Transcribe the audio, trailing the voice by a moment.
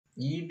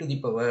e to the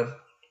power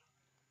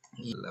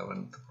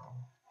 11th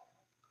problem.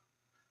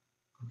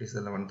 What is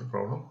the 11th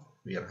problem?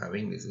 We are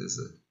having this is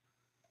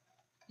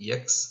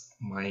x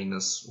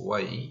minus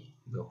y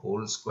the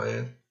whole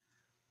square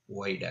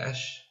y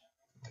dash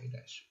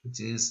which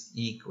is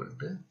equal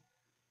to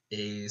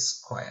a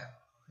square.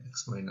 X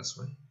minus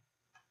y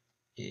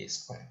a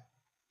square.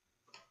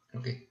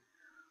 Okay,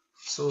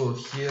 so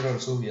here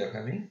also we are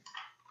having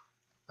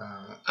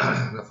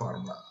the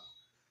formula.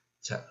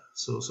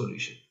 So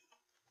solution.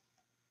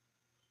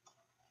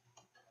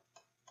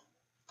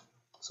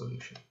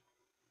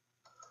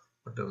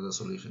 Whatever the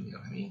solution you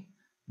are having,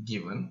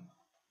 given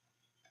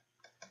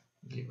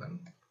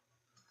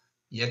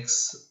x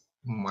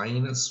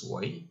minus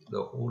y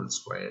the whole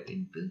square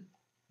into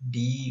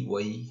dy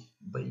by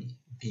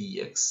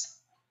dx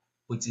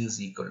which is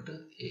equal to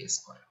a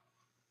square.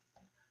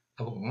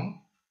 அப்போ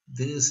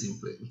this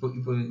simple இப்போ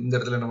இந்த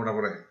இடத்துல என்ன பண்ண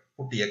போறேன்,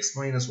 put x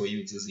minus y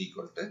which is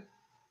equal to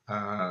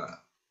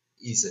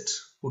z,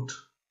 put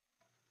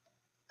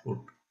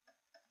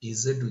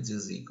z which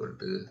is equal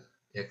to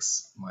x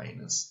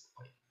minus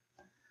y.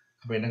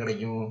 அப்போ என்ன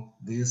கிடைக்கும்,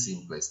 this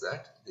implies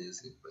that dz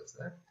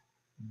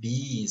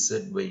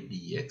by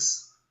dx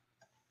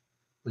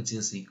which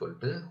is equal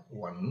to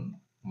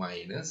 1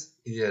 minus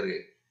here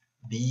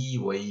dy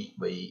by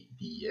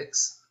dx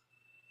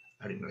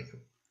அப்படின்னு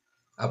கிடைக்கும்.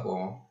 அப்போ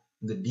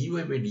the dy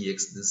by dx,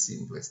 this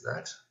implies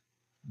that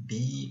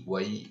dy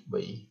by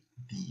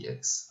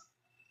dx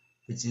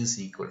which is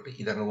equal to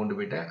இத அங்க கொண்டு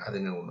போய்ட்டா அது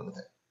அங்க கொண்டு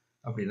வந்துட்டேன்.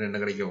 அப்படினா என்ன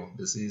கிடைக்கும்,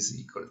 this is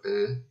equal to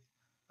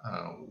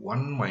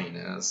 1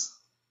 minus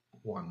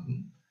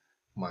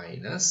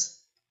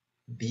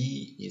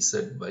dz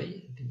by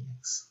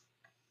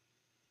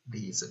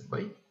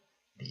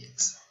dx.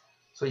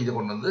 So இத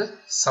கொண்டு வந்து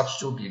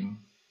substitute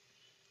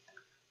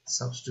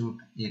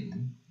in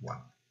 1.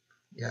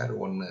 யார்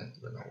 1,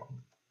 இதெல்லாம் 1.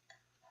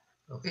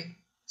 Okay,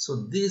 so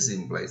this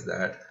implies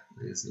that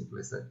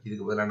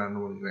இதுக்கு பதிலா நான் என்ன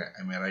பண்ணுறேன்,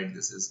 I may write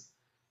this is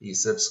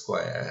z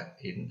square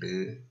into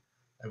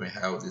I may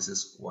have this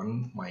is 1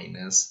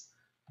 minus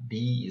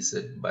dz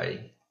by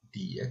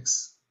dx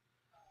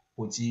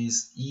which is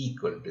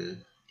equal to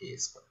a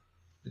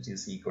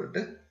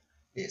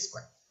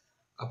square,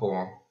 அப்போ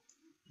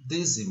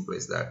this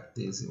implies that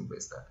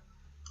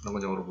நம்ம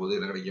கொஞ்சம் வரும்போது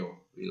என்ன கிடைக்கும்,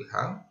 we will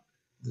have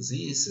this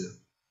is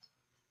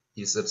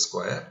z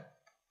square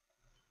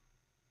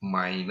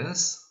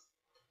minus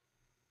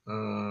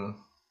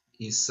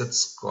z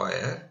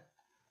square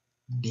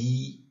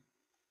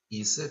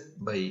dz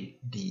by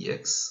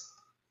dx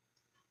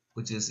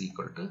which is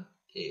equal to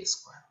a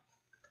square.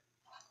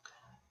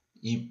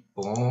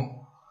 இப்போ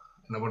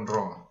என்ன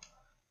பண்றோம்,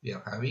 we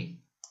are having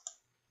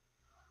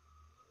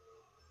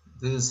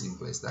this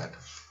implies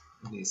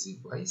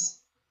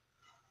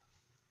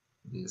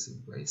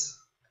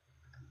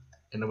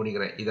என்ன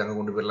பண்ணிக்கிறேன், இது அங்க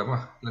கொண்டு போயிடலாமா,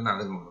 இல்லைன்னா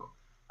அதை கொண்டு வரும்.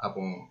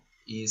 அப்போ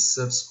z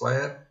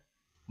square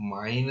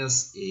minus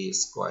a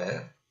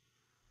square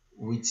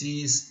which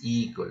is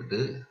equal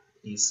to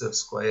z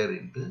square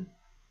into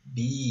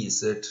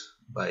dz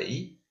by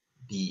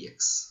dx.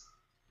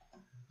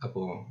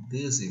 அப்போ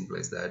this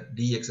implies that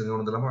dx எங்க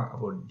கொண்டு வரலாமா,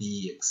 அப்போ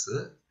dx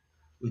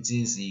which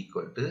is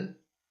equal to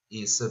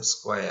z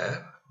square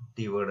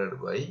divided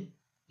by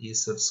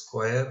z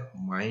square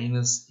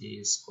minus a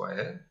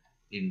square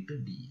into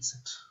dz.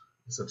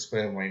 Z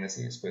square minus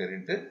a square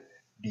into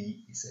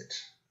dz.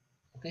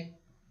 Okay,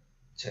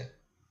 check.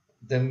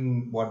 Then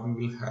what we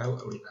will have,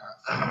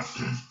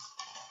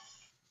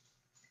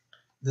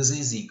 this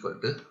is equal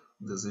to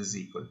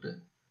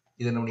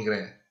இது என்ன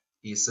பண்ணிக்கிறேன்,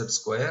 z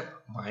square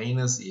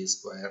minus a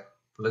square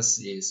plus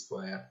a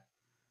square,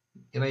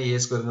 ஏன்னா a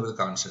square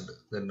constant,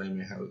 then I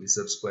may have z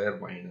square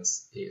minus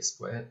a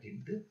square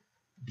into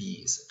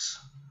dz.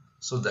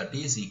 So that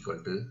is equal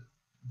to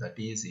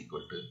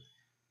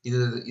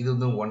இது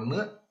வந்து 1,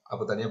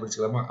 அப்போ தனியா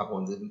பிரிச்சுக்கலாமா, அப்போ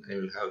வந்து I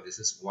will have this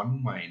is 1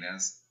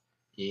 minus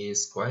a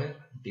square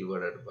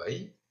divided by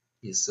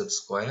z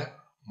square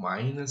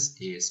minus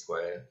a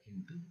square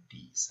into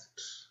dz.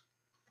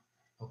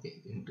 Okay,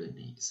 into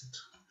dz.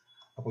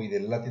 அப்போ இது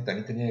எல்லாத்தையும்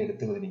தனித்தனியா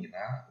எடுத்து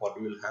எழுதினீங்கன்னா what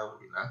we will have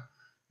அப்படின்னா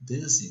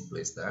this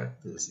implies that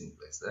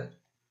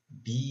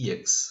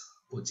dx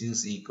which is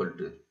equal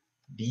to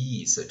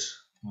dz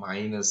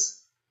minus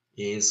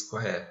a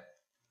square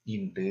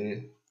into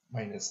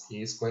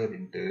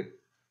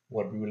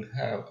what we will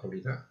have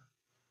அப்படின்னா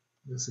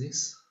this is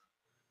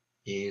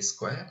a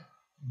square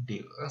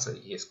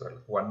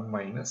 1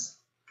 minus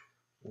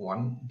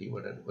 1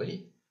 divided by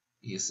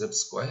z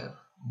square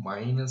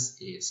minus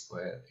a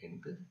square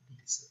into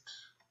dz.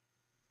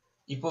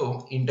 இப்போ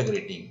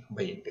integrating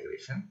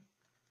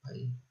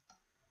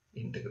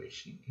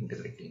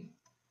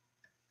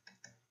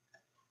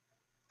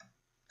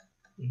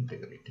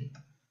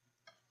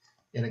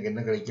எனக்கு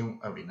என்ன கிடைக்கும்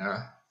அப்படின்னா,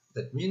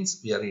 that means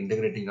we are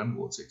integrating on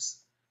both sides.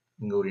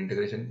 இங்க ஒரு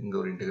integration.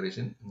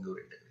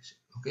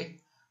 Okay,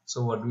 so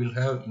what we will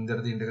have, இந்த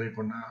இடத்தை integrate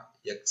பண்ணா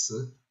x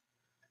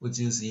which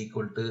is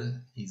equal to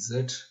z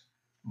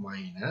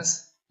minus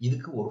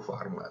இதுக்கு ஒரு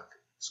ஃபார்முலா இருக்கு.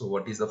 So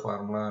what is the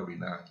formula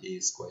அப்படின்னா a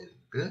square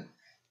இருக்கு.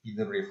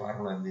 இதனுடைய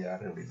ஃபார்முலா வந்து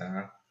யாரு அப்படின்னா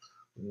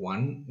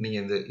 1 நீங்க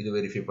இது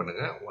வெரிஃபை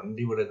பண்ணுங்க 1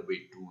 divided by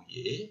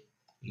 2a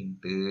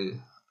into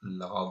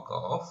log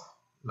of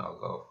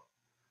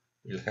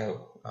we'll have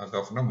log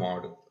of na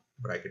mod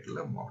bracket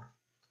la mod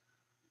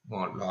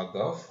log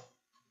of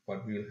what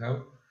we will have,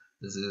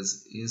 this is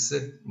z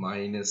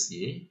minus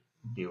a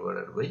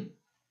divided by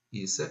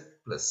z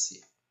plus a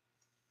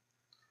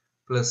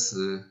plus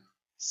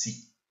c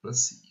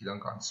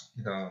இதான் constant,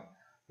 இதான்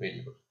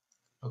variable.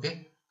 Okay,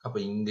 அப்போ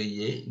இங்க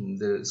a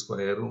இந்த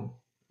ஸ்கொயரும்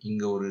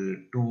இங்க ஒரு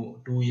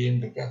 2a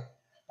இருக்கா,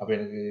 அப்போ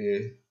எனக்கு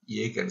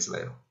a கேன்சல்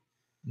ஆயிரும்.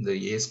 இந்த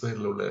a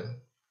ஸ்கொயர்ல உள்ள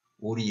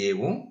ஒரு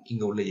aவும்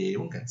இங்க உள்ள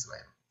aவும் கேன்சல்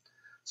ஆயிரும்.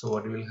 So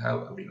what we will have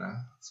அப்படின்னா,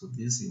 so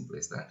this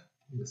implies that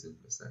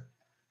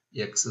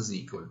x is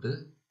equal to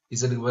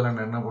z க்கு பதிலா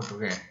நான் என்ன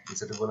போட்டிருக்கேன், z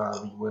க்கு பதிலா r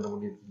க்கு பதிலா என்ன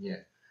பண்ணிருக்கீங்க,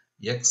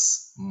 x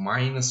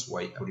minus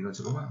y அப்படின்னு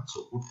வச்சுக்கோமா. so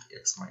put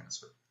x minus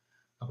y.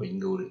 அப்போ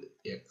இங்க ஒரு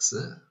x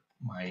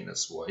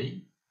minus y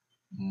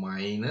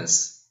minus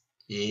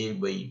a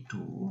by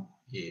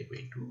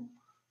 2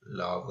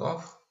 log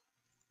of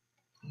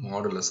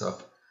modulus of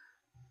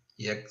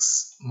x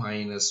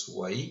minus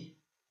y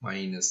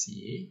minus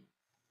a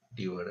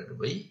divided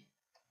by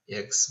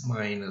x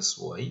minus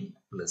y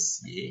plus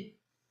a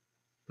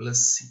plus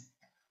c.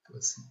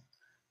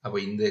 அப்போ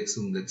இந்த x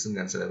இந்த x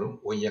cancel ஆகும்,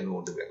 y அங்க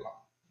கொண்டு போயிடலாம்.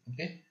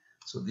 okay,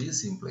 so this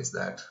implies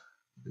that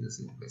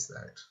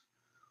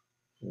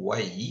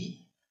y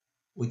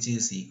which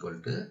is equal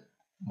to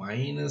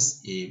minus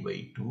a by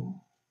 2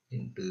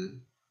 into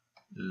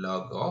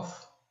log of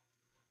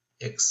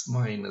x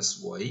minus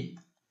y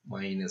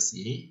minus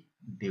a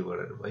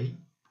divided by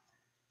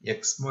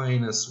x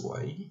minus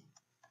y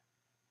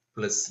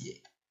plus a,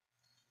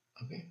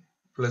 okay,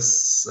 plus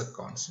a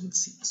constant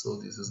c. So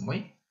this is my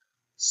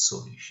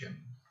solution.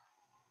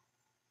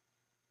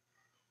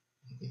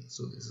 Okay,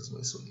 so this is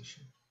my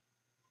solution.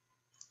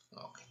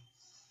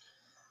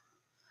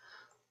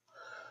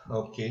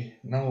 Okay,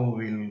 now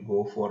we'll go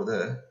for the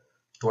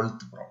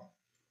 12th problem.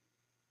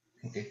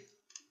 Okay,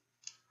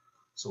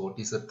 so what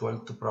is the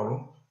 12th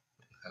problem?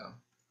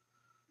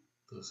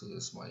 This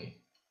is my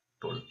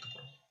 12th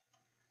problem.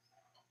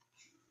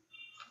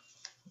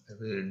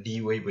 dy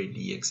by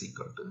dx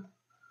equal to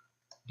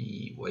dy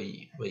by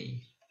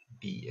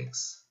dx,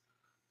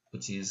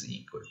 which is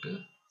equal to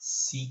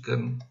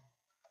secant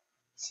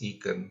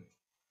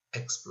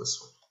x plus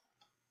 1.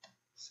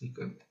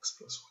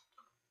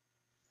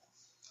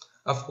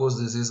 Of course,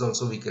 this is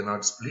also we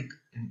cannot split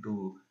into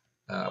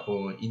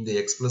in the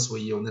x plus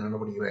y வந்து என்ன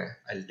பண்ணிக்கிறேன்,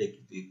 I'll take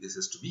this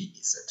is to be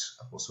z.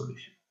 அப்போ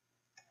solution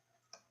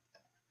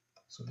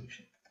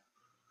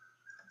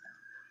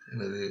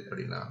என்னது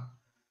அப்படின்னா,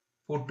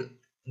 put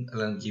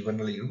given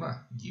எழுதிக்கணுமா,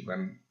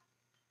 given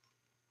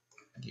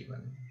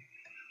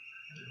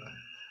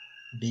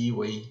dy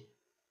by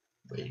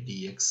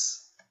dx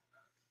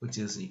which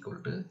is equal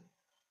to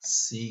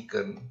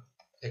secant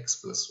x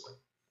plus y.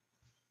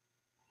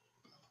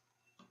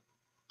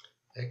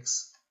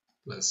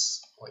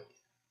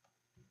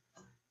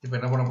 இப்போ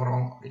என்ன பண்ண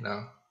போறோம் அப்படின்னா,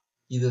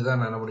 இதுதான்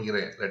நான் என்ன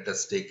பண்ணிக்கிறேன், let us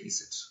take z.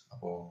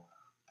 அப்போ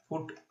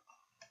put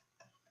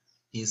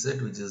z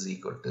which is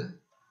equal to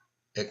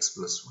x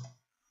plus 1.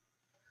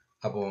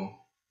 அப்போ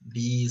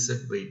dz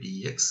by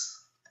dx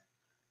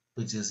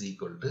which is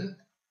equal to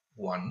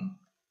 1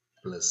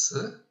 plus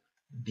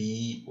dy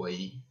by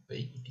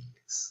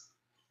dx.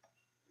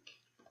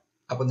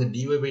 அப்போ இந்த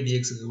dy by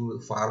dx க்கு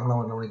ஃபார்முலா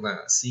என்ன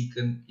பண்ணிக்கலாம்,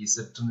 secant z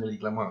ன்னு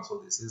எழுதிக்கலாமா. so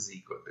this is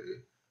equal to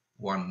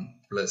 1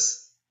 plus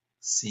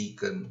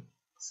secant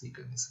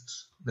z.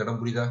 இந்த இடம்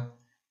புரியுதா,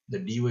 இந்த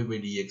dy by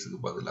dx க்கு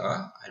பதிலா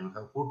I will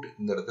have put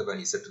இந்த இடத்துல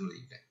நான் z ன்னு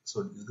எழுதிக்கிறேன். so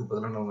இதுக்கு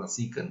பதிலா நான்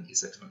secant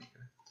z ன்னு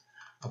எழுதிக்கிறேன்.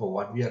 அப்போ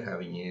what we are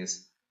having is,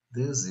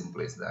 this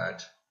implies that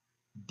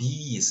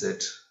dz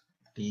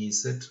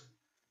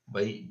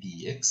by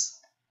dx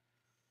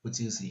which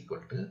is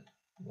equal to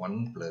 1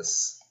 plus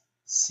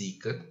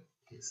secant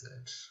z.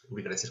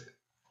 இப்படி கிடைச்சிருக்கு.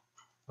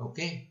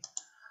 okay,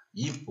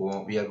 இப்போ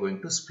we are going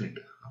to split.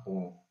 அப்போ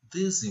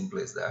this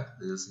implies that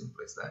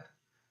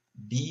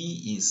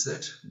dz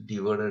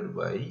divided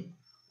by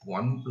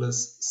 1 plus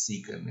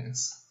secant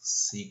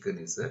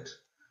z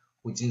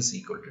which is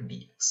equal to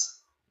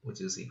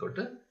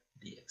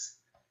dx.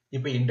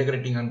 இப்போ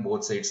integrating on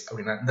both sides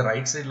அப்படின்னா, இந்த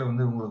right சைடில்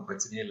வந்து உங்களுக்கு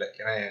பிரச்சனையே இல்லை,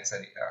 ஏன்னா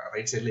சரி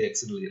ரைட் சைடில் x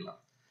ன்னு எழுதிடலாம்.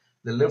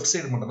 இந்த லெஃப்ட்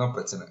சைடு மட்டும் தான்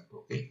பிரச்சனை.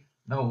 Okay,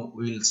 now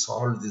we will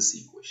solve this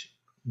equation.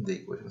 இந்த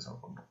ஈக்குவேஷன்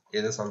சால்வ் பண்றோம்.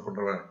 எதை சால்வ்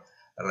பண்றோம்,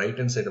 ரைட்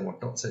ஹேண்ட் சைடு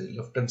மட்டும், சரி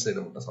லெஃப்ட் ஹேண்ட் சைடு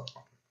மட்டும் சால்வ்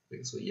பண்றோம். ஓகே,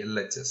 ஸோ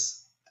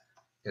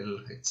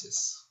LHS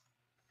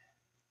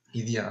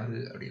இது யாரு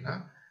அப்படின்னா,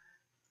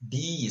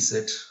 dz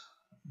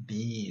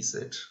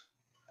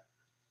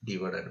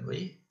divided by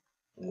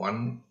 1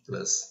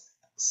 plus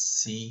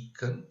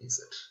secant z.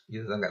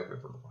 இதுதான்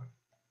கால்குலேட் பண்ண போறோம்.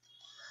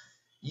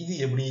 இது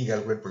எப்படி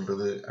கால்குலேட்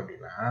பண்றது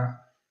அப்படின்னா,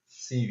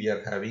 see we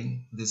are having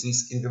this is,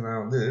 இதுக்கு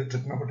நான் வந்து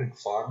trigonometric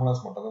formulas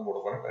மட்டும் தான் போட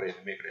போறேன், வேற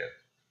எதுவுமே கிடையாது.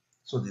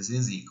 so this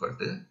is equal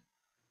to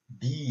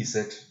dz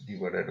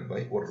divided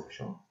by, ஒரு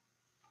நிமிஷம்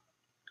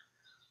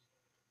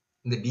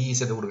இந்த dz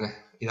கொடுங்க,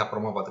 இது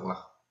அப்புறமா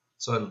பார்த்துக்கலாம்.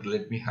 so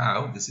let me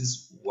have, this is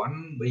 1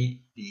 by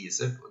dz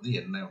வந்து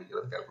என்ன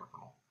அப்படிங்கிறது கால்குலேட்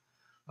பண்ணுவோம்.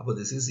 அப்போ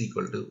this is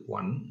equal to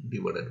 1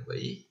 divided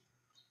by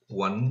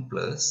 1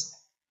 plus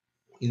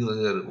இது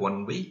வந்து 1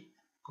 by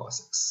cos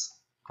x,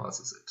 cos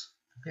z.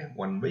 Okay,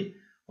 1 by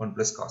 1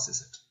 plus cos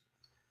z.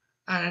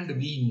 And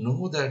we know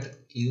that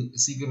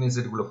secant z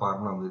குள்ள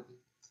formula வந்து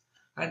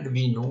and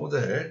we know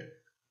that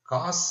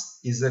cos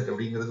z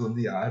அப்படிங்கிறது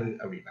வந்து யாரு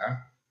அப்படின்னா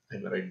I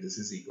write this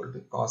is equal to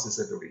cos z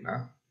அப்படின்னா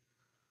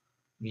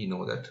we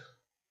know that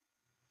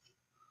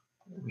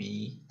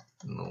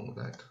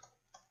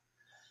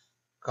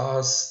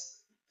cos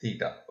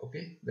theta,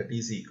 okay, that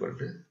is equal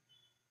to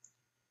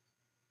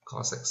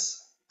cos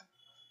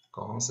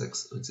x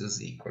which is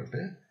equal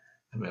to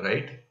am I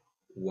right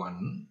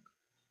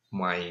 1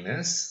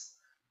 minus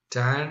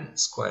tan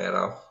square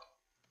of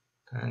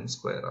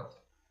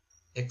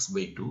x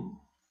by 2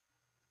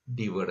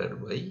 divided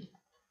by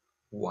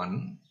 1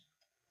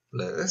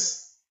 plus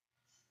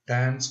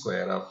tan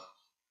square of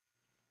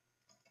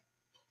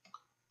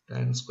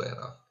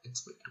x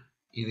by 2.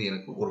 இது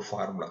எனக்கு ஒரு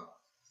formula.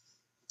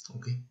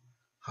 Okay,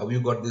 how you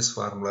got this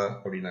formula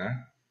அப்படினா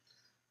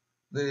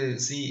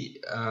see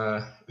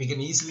we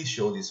can easily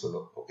show this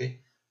fellow. Okay,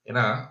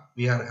 ஏன்னா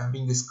we are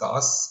having this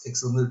cos x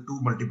வந்து 2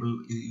 multiple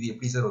இது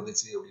எப்படி sir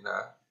வந்துச்சு அப்படினா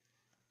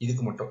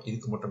இதுக்கு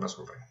மட்டும் நான்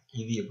சொல்றேன்,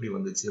 இது எப்படி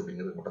வந்துச்சு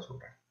அப்படிங்கிறது மட்டும்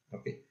சொல்றேன்.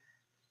 Okay,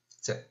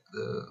 சரி,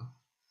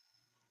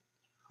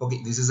 okay,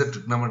 this is a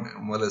trigonometry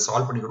முதல்ல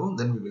சால்வ் பண்ணிடுவோம்,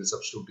 then we will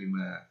substitute in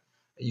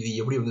இது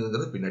எப்படி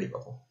வந்ததுங்கிறது பின்னாடி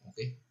பார்ப்போம்.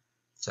 Okay,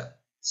 சரி,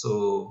 so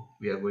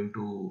we are going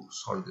to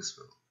solve this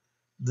fellow.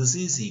 This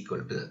is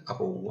equal to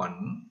அப்போ 1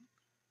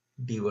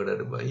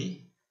 divided by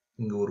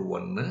இங்க ஒரு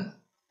 1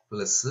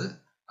 plus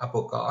அப்போ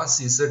cos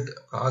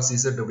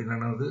z அப்படின்னா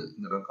என்னது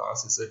இந்த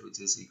cos z which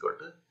is equal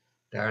to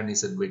tan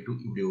z by 2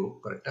 இப்படி வரும்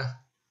கரெக்ட்டா.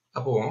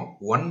 அப்போ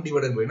 1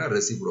 divided by னா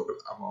reciprocal.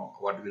 அப்போ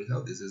what we will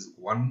have, this is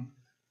 1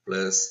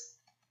 plus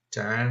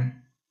tan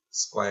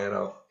square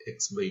of x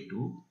by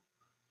 2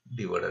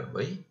 divided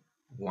by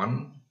 1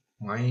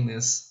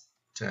 minus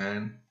tan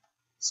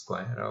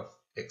square of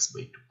x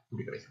by 2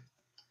 இப்படி கிடைக்கும்.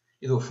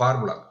 இது ஒரு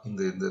ஃபார்முலா,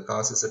 இந்த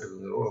cos z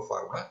ஒரு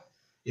ஃபார்முலா.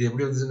 இது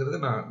எப்படி வந்துச்சுங்கிறது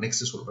நான்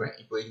நெக்ஸ்ட் சொல்றேன்.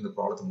 இப்போ இந்த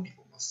ப்ராப்ளத்தை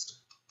முடிப்போம் first.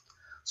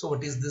 So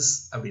what is this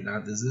அப்படினா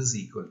this is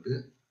equal to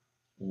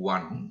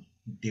 1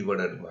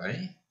 divided by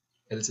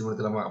LCM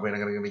எடுத்துலாமா. அப்ப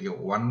எனக்கு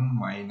கிடைக்கும் 1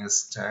 minus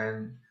tan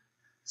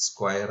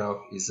square of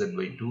z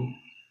by 2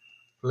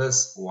 plus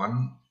 1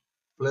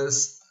 plus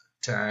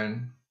tan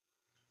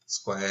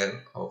square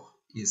of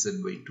z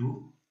by 2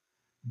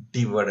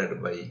 divided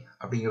by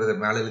அப்படிங்கறத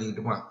மேல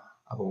எழுதிட்டுமா.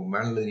 அப்போ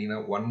மேல எழுதினா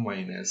 1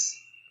 minus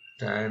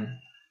tan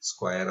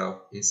square of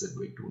z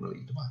by 2 னு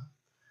எழுதிட்டுமா.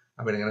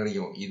 அப்ப எனக்கு என்ன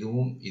கிடைக்கும்,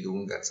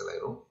 இதுவும் கேன்சல்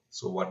ஆயிரும்.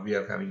 So what we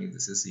are having in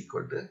this is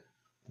equal to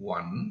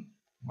 1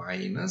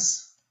 minus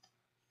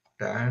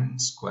tan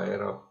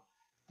square of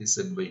z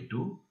by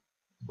 2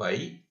 by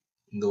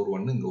இந்த ஒரு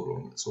 1 இந்த ஒரு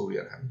 1. So we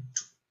are having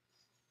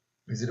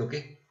 2. Is it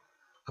okay?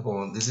 அப்போ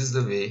this is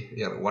the way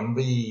we are 1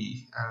 by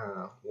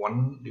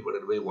 1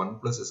 divided by 1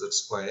 plus z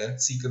square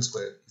secant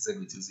square z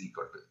which is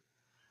equal to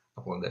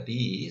upon that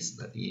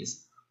is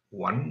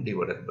 1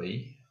 divided by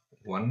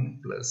 1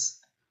 plus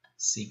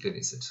secant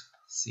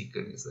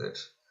z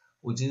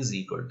which is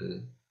equal to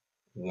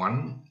 1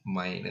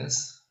 minus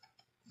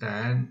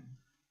tan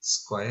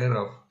square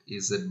of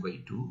z by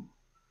 2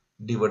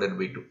 divided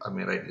by 2. I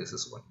may write this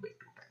is 1 by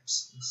 2 times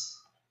this.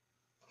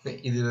 Okay,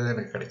 இதுதான்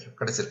எனக்கு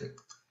கிடைச்சிருக்கு.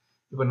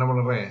 இப்போ என்ன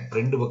பண்றேன்,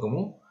 ரெண்டு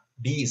பக்கமும்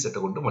dz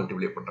கொண்டு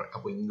multiply பண்றேன்.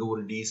 அப்போ இங்க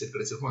ஒரு dz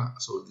கிடைச்சிருமா.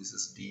 So this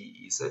is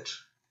dz.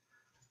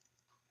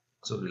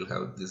 So we will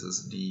have this is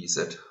dz.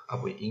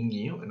 அப்போ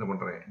இங்கேயும் என்ன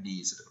பண்றேன்,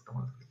 dz கொண்டு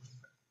மல்டிப்ளை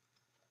பண்றேன்.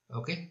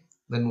 Okay,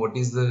 then what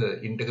is the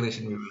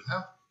integration we will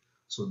have?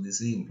 So this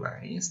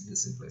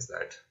implies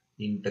that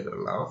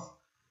integral of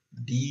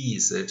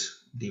dz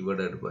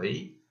divided by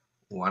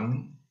 1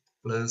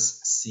 plus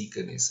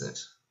secant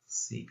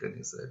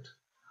z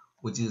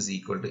which is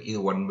equal to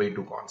 1 by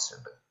 2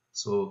 constant.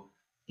 So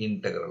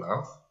integral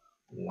of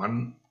 1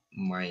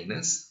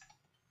 minus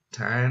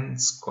tan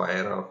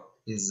square of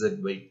z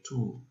by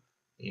 2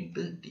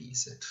 into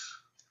dz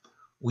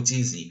which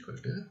is equal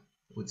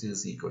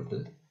to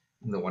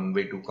இந்த 1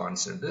 by 2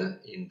 constant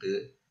into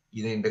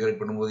இதை integrate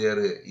பண்ணும்போது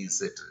யாரு z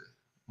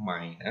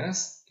minus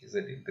z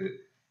into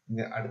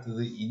இங்க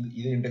அடுத்தது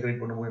இதை integrate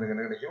பண்ணும்போது எனக்கு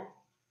என்ன கிடைக்கும்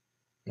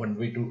 1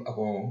 by 2.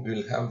 அப்போ we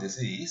will have this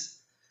is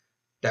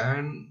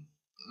tan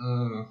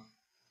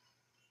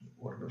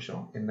ஒரு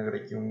நிமிஷம் என்ன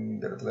கிடைக்கும்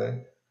இந்த இடத்துல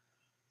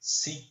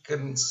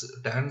secant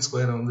tan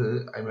square வந்து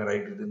I may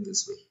write it in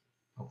this way.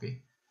 Okay,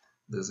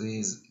 this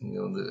is இங்க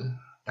வந்து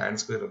tan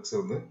square x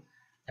வந்து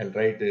I'll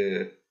write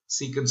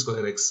secant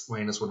square x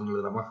minus 1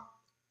 எழுதலாமா.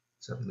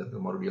 சரி, இந்த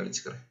இடத்துல மறுபடியும்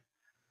அழிச்சுக்கிறேன்.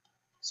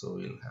 So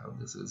we'll have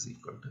this is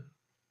equal to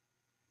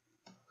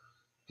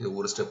இது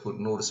ஒரு ஸ்டெப்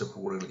இன்னொரு ஸ்டெப்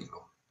கூட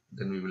எழுதிக்கிறோம்.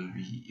 Then it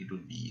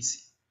will be easy.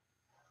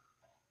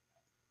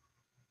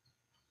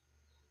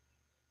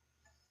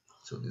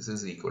 So this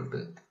is equal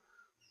to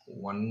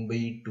 1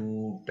 by 2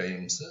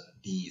 times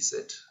dz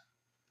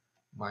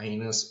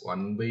minus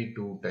 1 by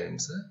 2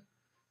 times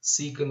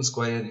secant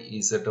square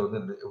z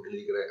வந்து எப்படி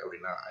எழுதிக்கிறேன்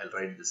அப்படின்னா I'll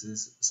write this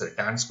is sorry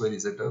tan square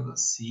z வந்து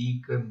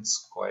secant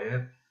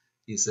square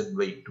z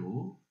by 2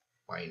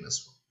 minus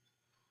 1.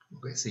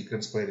 Okay,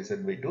 secant square z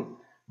by 2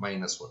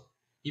 minus 1.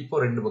 இப்போ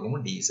ரெண்டு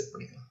பக்கமும் d set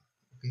பண்ணிக்கலாம்.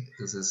 Okay,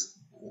 this is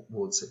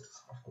both set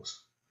of course.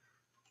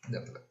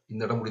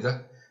 இந்த இடம் முடியுதா?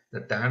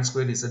 The tan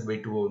square z by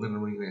 2 வந்து என்ன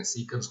பண்ணிக்கிறேன்?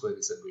 Secant square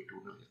z by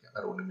 2 ன்னு எழுதிருக்கேன்.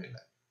 வேற ஒண்ணுமே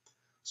இல்லை.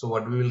 So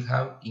what we will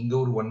have, இங்க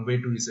ஒரு 1 by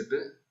 2 z,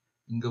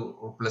 இங்க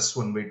ஒரு plus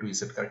 1 by 2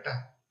 z, கரெக்டா?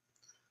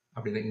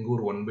 அப்படின்னா இங்க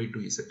ஒரு 1 by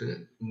 2 z,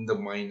 இந்த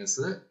மைனஸ்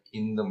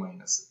இந்த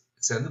மைனஸ்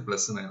சேர்ந்து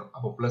பிளஸ் ஆயிரும்.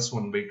 அப்போ plus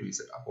 1 by 2 z.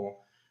 அப்போ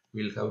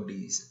we'll have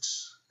dz,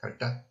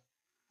 கரெக்டா?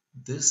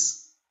 this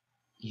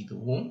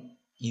இதுவும்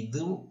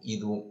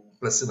இதுவும்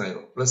பிளஸ்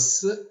ஆயிரும். plus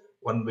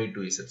 1 by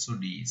 2 z, so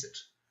dz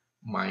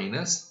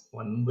minus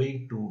 1 by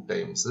 2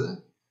 times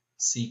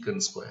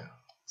secant square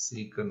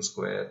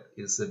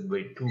z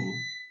by 2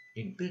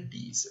 into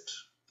dz.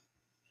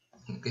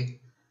 Okay,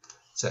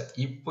 சரி,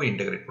 இப்போ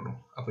இன்டகிரேட்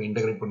பண்ணுவோம். அப்போ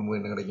இன்டகிரேட் பண்ணும்போது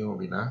என்ன கிடைக்கும்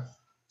அப்படின்னா,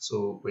 so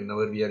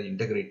whenever we are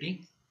integrating,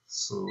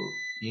 so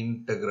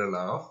integral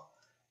of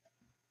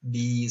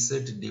dz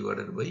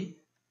divided by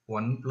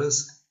 1 plus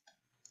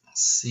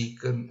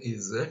secant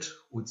z,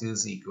 which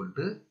is equal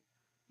to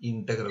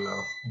integral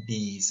of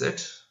dz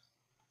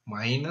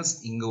minus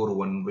இங்க ஒரு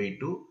 1 by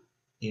 2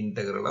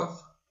 integral of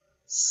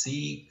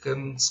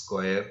secant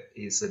square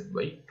z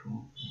by 2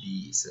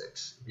 dz.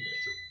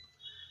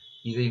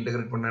 இதை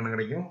integrate பண்ணா என்ன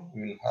கிடைக்கும்? we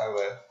will have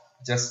a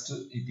just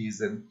it is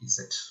an z,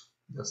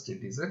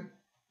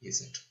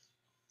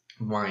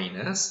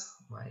 minus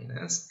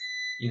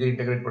இதை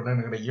integrate பண்ணா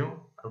என்ன கிடைக்கும்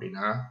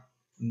அப்படின்னா,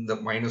 இந்த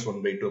minus 1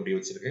 by 2 அப்படியே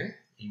வச்சிருக்கேன்,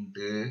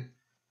 into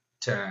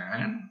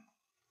tan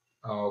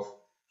of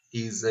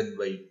z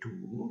by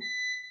 2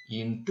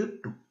 into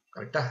 2,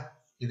 கரெக்டா?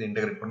 இதை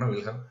இன்டகிரேட் பண்ணா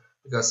we'll have,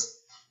 because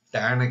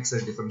tan x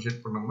differentiate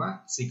பண்ணோம்னா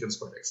secant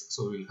square x, so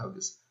we'll have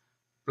this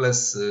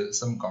plus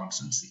some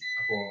constant c.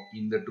 அப்போ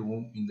இந்த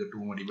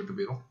 2 அடிபட்டு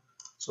போயிடும்.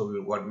 So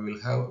what we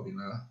will have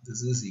அப்படின்னா, this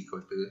is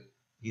equal to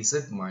z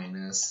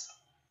minus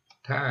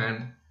tan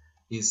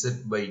z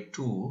by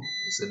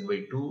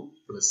 2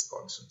 plus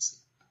constant c.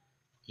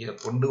 இதை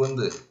கொண்டு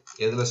வந்து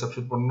எதுல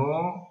சப்ஸ்டிட்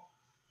பண்ணணும்?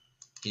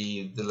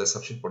 இதுல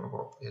சப்ஸ்டிட் பண்ண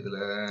போறோம்.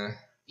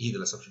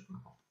 இதுல சப்ஸ்டிட் பண்ண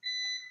போறோம்.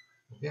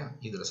 ஓகே,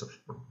 இதுல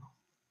சப்ஸ்டிட் பண்ண போறோம்.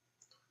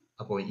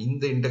 அப்போ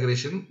இந்த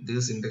integration,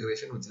 this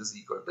integration which is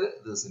equal to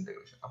this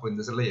integration. அப்போ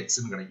இந்த செல்ல x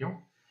ன்னு கிடைக்கும்.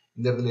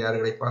 இந்த இடத்துல யாரு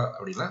கிடைப்பா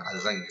அப்படின்னா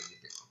அதுதான் இங்க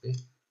இருக்கு. ஓகே,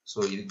 சோ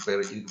இதுக்கு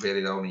பேர்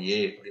ஏதாவது a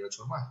அப்படி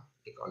வச்சோமா?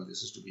 I call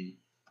this is to be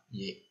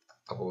a.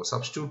 அப்போ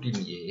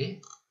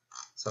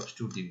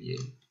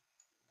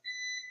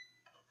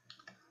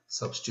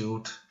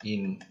substitute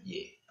in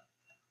a.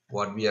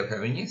 What we are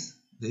having is,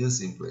 this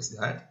implies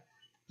that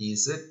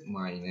z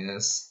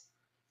minus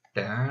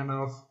tan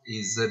of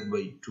z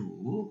by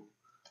 2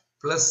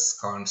 plus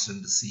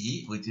constant c,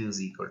 which is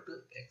equal to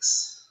x.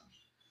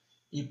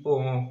 இப்போ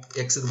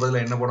x க்கு பதிலா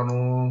என்ன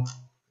போடணும்?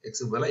 x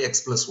க்கு பதிலா x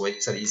plus y,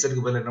 sorry, z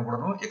க்கு பதிலா என்ன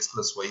போடணும்? x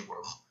plus y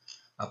போடணும்.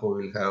 அப்போ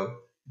we'll have,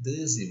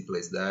 this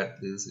implies that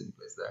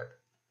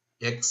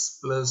x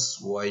plus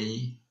y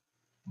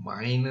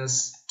minus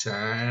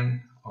tan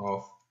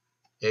of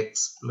x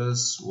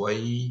plus y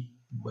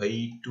by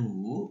 2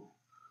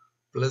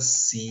 plus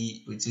c,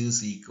 which is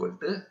equal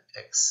to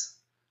x.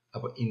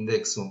 அப்போ இந்த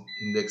x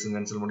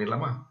cancel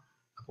பண்ணிடலாமா?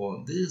 அப்போ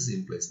this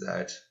implies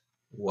that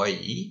y,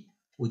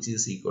 which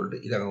is equal to,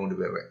 இதாக கொண்டு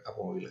போயிடுறேன்.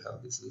 அப்போ we'll have,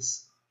 this is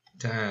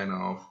tan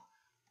of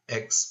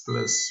x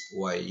plus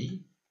y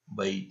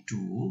by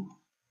 2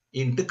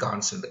 into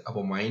constant.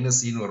 அப்போ minus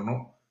c ன்னு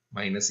வரணும்.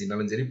 minus c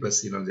னாலும் சரி plus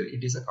c னாலும் சரி,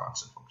 it is a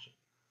constant function.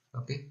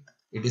 Okay,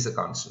 it is a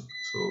constant.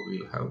 So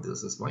we'll have,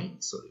 this is my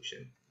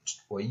solution.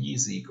 Y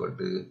is equal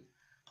to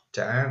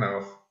tan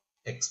of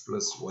x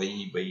plus y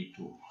by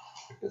 2.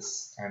 It is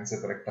answer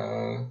correct?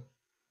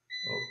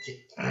 Okay.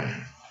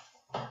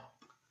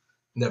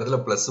 இந்த இடத்துல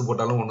plus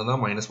போட்டாலும்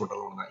ஒண்ணுதான், minus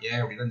போட்டாலும் ஒண்ணுதான். ஏன்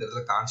அப்படின்னா, இந்த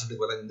இடத்துல கான்ஸ்டன்ட்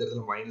பதிலா இந்த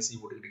இடத்துல மைனஸ் c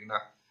போட்டுக்கிட்டீங்கன்னா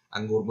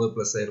அங்க வரும்போது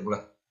பிளஸ் ஆயிரும்ல,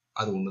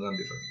 அது ஒண்ணுதான்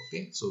different. Okay,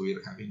 so we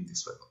are having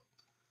this value.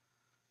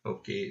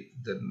 Okay,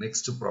 the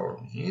next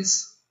problem is,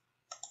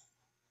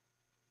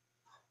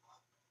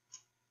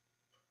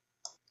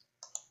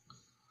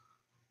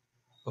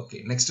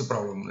 okay, next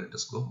problem, let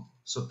us go.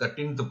 So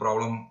 13th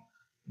problem,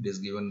 it is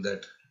given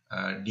that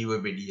dy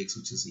by dx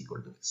which is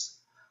equal to this.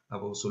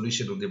 அப்போ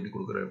solution வந்து எப்படி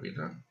கொடுக்குறேன்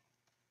அப்படின்னா,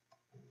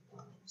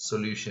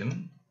 solution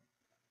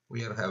we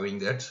are having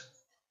that,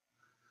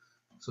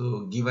 so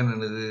given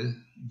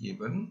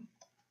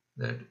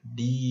that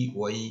dy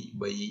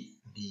by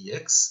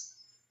dx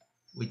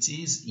which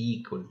is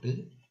equal to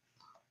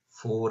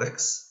 4x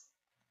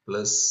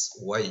plus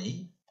y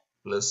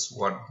plus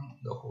 1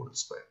 the whole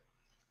square.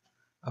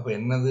 அப்ப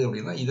என்னது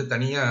அப்படின்னா, இதை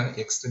தனியா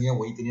x தனியா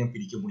y தனியா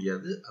பிரிக்க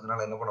முடியாது.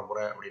 அதனால என்ன பண்ண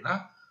போறேன் அப்படின்னா,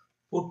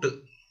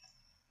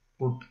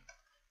 put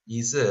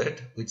z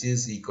which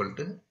is equal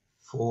to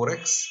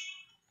 4x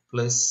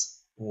plus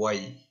y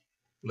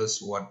plus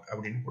 1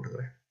 அப்படின்னு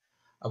போட்டுக்கிறேன்.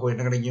 அப்போ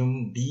என்ன கிடைக்கும்?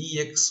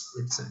 dx,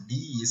 it's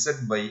dz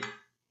by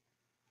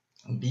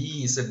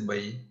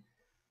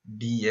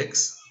dx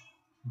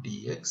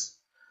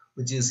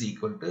which is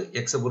equal to,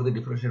 x பொறுத்து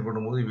differentiate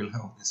பண்ணும்போது we will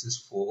have, this is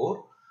 4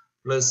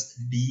 plus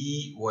dy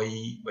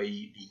by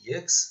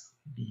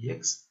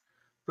dx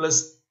plus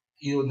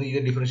இது வந்து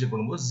இதை டிஃபரன்ஷியேட்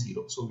பண்ணும்போது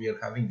 0. So we are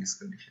having this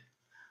condition.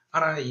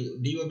 ஆனால்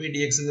dy by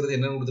dxங்கிறது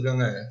என்ன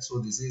கொடுத்துருக்காங்க? So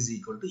this is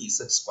equal to z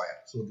square.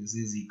 So this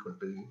is equal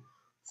to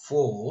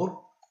 4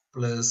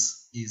 plus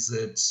z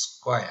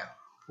square.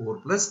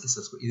 4 plus z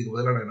square. இதுக்கு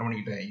பதிலாக நான் என்ன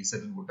பண்ணிக்கிட்டேன்? z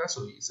போட்டா, so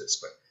z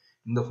square.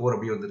 இந்த 4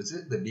 அப்படியே வந்துருச்சு.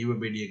 The dy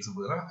by dx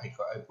பதிலாக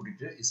I put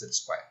it z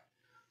square.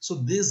 So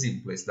this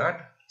implies that,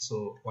 so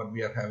what we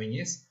are having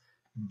is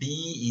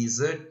dz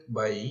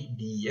by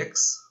dx,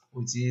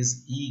 which is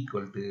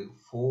equal to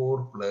 4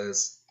 plus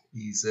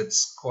z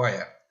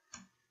square.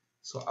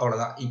 So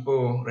அவ்வளவுதான். இப்போ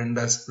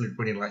ரெண்டா split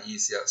பண்ணிடலாம்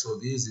ஈஸியா. So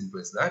this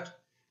implies that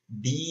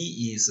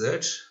dz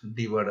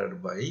divided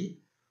by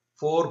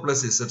 4 plus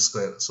z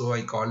square. So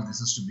I call this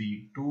is to be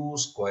 2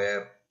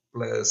 square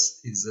plus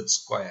z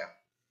square,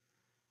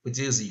 which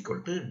is equal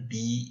to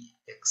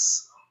dx,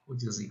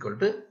 which is equal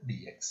to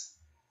dx.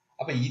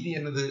 அப்ப இது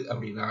என்னது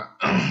அப்படின்னா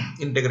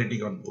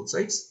integrating on both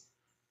sides,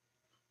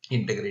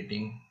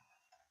 integrating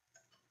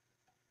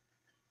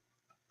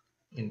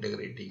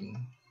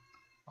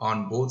on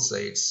both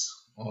sides,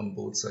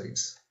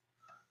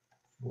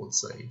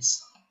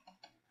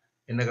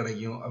 என்ன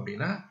கிடைக்கும்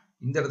அப்படின்னா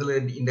இந்த இடத்துல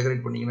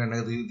integrate பண்ணீங்கன்னா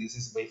என்னது? This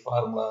is by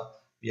formula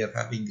we are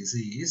having, this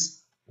is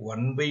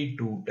 1 by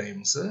 2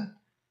 times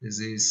this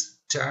is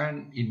tan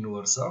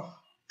inverse of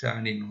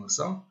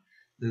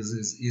this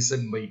is z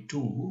by 2,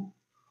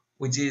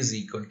 which is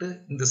equal to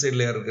இந்த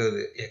சைடுல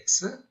இருக்கிறது x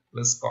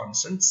plus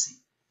constant c,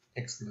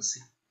 x plus c.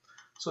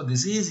 So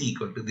this is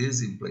equal to, this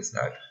implies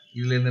that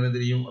இதுல என்ன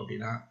தெரியும்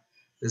அப்படின்னா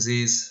this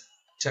is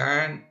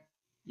tan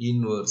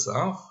inverse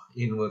of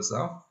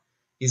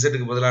z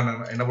க்கு பதிலா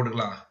என்ன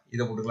போட்டுக்கலாம்?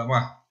 இதை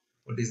போட்டுக்கலாமா?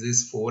 What is this?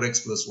 4x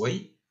plus y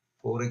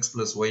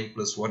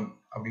plus 1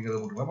 அப்படிங்கறத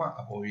போட்டுக்கலாமா?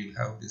 அப்போ we will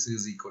have this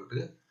is equal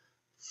to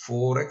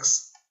 4x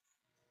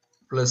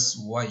plus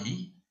y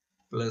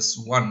plus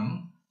 1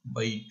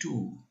 by 2,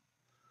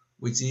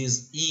 which is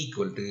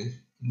equal to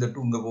இந்த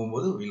 2 இங்க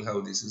போகும்போது we will have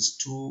this is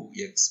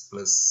 2x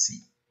plus c.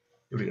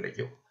 இப்படி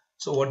கிடைக்கும்.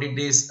 So what it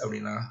is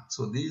அப்படின்னா, so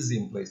this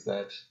implies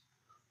that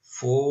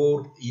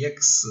 4x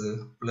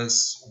plus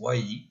y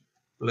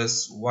plus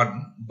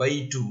 1 by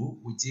 2,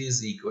 which is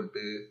equal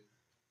to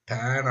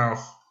tan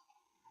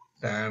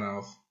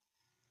of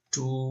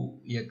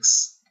 2x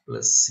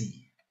plus c.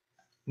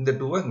 இந்த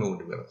 2 இங்க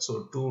கொண்டு வரலாம். So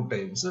 2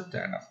 times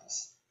tan of this.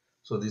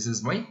 So this is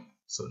my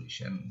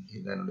solution.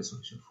 இதுதான் என்னுடைய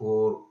solution.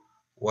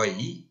 4y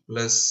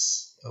plus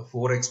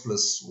 4x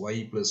plus y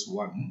plus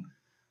 1,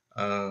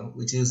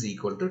 which is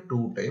equal to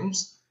 2 times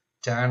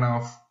tan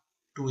of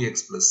 2x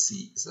plus c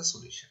is a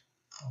solution.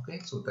 Okay,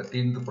 so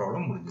 13th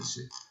problem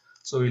முடிஞ்சிருச்சு.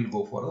 So we'll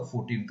go for the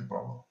 14th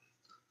problem.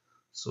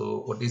 So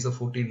what is the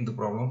 14th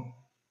problem?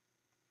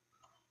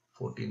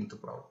 14th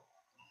problem.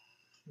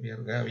 We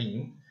are having,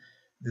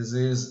 this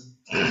is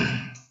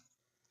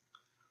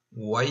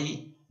y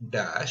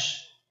dash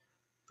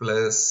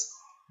plus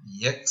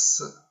x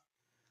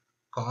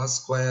cos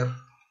square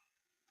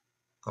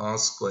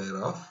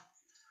of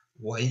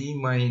y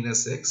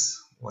minus x,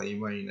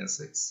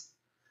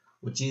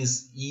 which is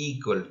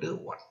equal to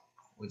 1.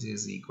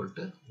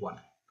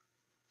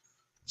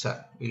 So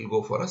we'll go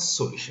for a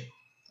solution.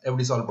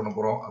 எப்படி solve பண்ண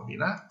போறோம்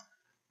அப்படின்னா,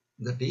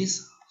 that is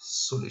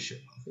solution.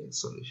 Okay,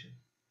 solution.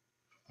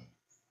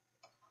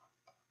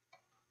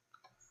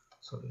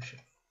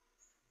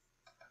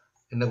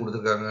 என்ன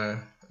கொடுத்திருக்காங்க?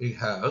 We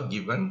have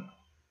given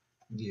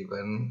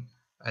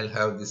I'll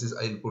have, this is,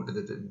 I'll put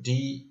that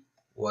dy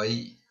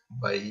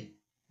by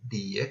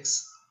dx,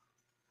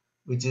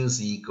 which is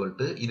equal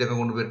to, இதங்க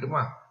கொண்டு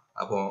போயிட்டுமா?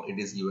 அப்போ it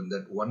is given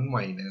that 1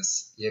 minus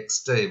x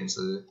times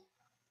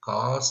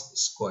cos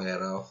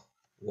square of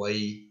y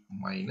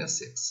minus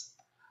x.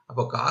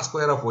 அப்போ cos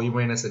square of y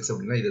minus x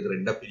அப்படின்னா இது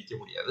ரெண்டா பிரிக்க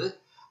முடியாது.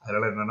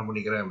 அதனால என்ன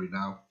பண்ணிக்கிறேன்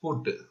அப்படின்னா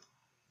put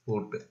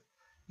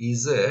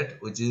z,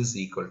 which is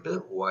equal to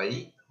y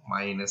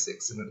minus x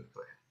ன்னு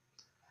எடுக்கிறேன்.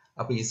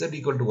 அப்போ z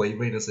equal to y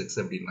minus x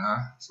அப்படின்னா,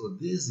 so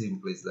this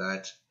implies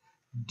that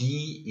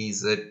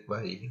dz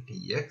by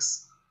dx,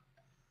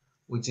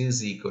 which is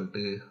equal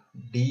to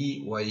dy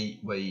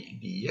by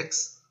dx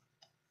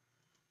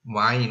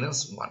minus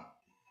 1.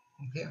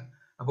 Okay,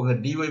 அப்போ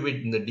dy by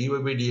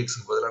dx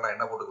க்கு பதிலா நான்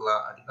என்ன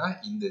போட்டுக்கலாம் அப்படின்னா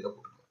இந்த இதை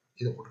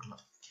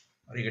போட்டுக்கலாம்.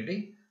 Are you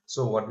getting? So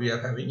what we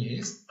are having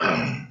is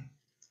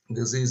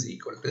this is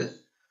equal to,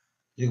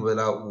 இதுக்கு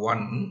பதிலா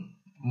 1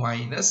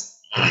 minus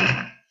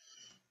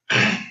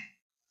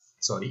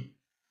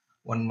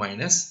 1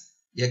 minus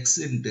x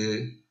into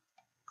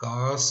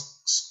cos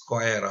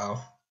square of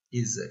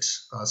z.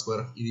 Cos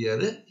square இது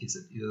யாரு? z.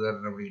 இதுதான்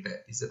என்ன பண்ணிட்டேன்?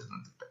 z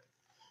எடுத்துட்டேன்.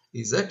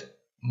 z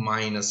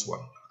minus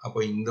 1. அப்போ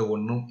இந்த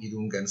ஒன்னும்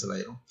இதுவும் கேன்சல்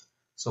ஆயிரும்.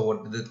 So what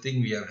the thing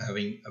we are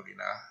having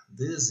அப்படின்னா,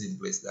 this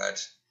implies that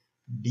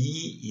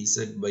dz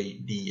by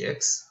dx,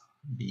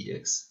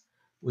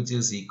 which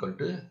is equal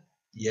to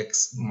x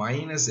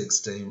minus x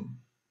time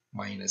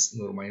minus,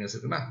 இன்னொரு minus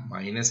இருக்குன்னா,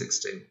 minus x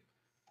time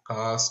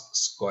cos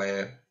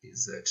square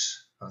z.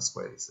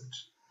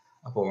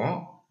 அப்போ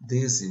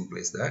this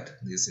implies that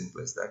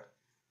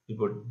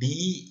இப்போ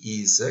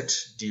dz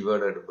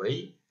divided by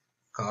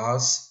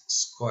cos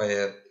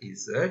square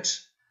z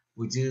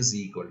which is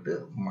equal to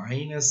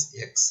minus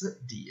x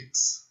dx.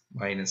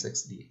 Minus x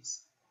dx.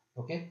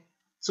 Okay.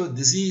 So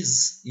this is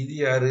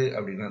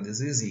this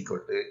is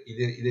equal to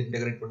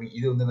integrate பண்ணி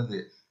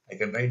I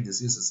can write this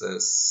is a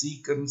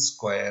secant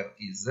square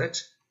z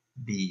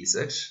dz,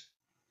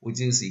 which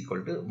is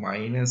equal to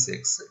minus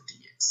x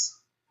dx.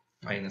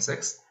 Minus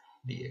x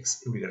dx.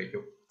 இப்படி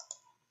கிடைக்கும்.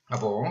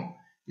 அப்போ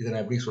இதை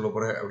நான் எப்படி சொல்ல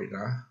போறேன்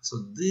அப்படின்னா, so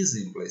this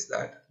implies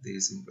that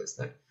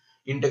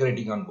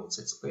integrating on both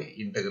sides. Okay,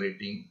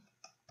 integrating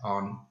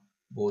on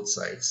both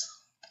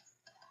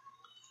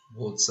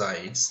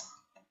sides.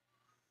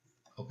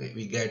 Okay,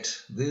 we get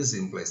this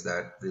implies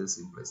that this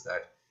implies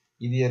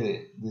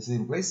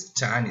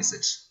tan z.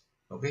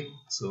 Okay,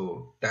 so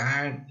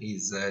tan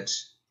z,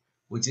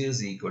 which is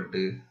equal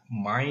to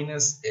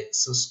minus x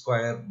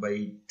square by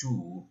 2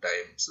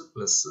 times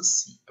plus c.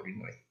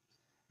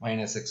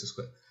 Minus x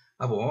square.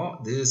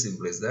 This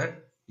implies that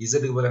z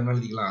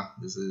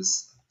this is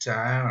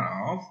tan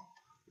of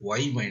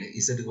y minus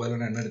z.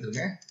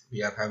 We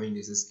are having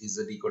this is z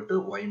equal to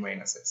y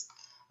minus x.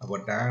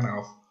 Tan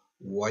of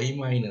y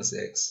minus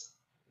x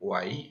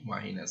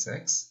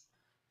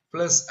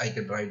plus I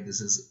can write this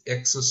is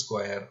x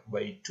square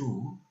by 2,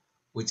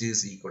 which is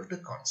equal to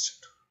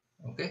constant.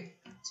 Okay,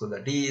 so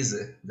that is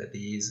the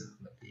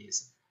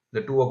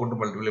 2 கொண்டு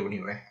multiply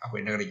பண்ணிடுறேன். அப்ப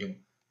என்ன கிடைக்கும்?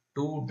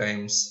 2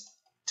 times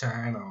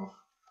tan of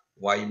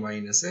y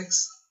minus x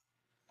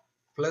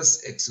plus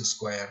x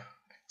square,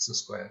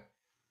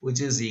 which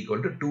is equal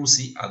to 2c.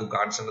 அது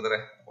constant தர.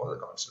 அப்போ அது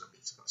constant.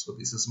 So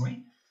this is my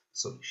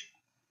solution.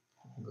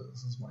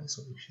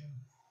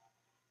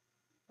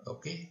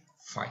 Okay,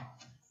 fine.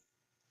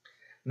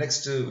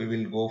 Next we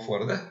will go for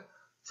the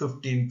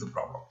 15th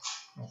problem.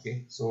 Okay,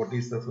 so what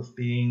is the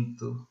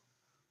 15th?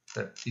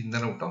 13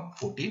 then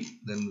 14,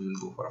 then we will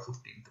go for a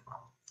 15th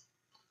problem.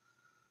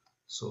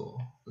 So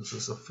this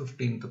is a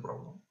 15th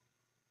problem.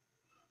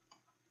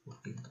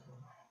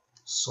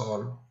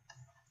 Solve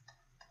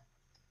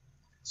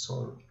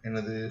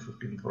another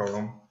 15th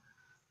problem.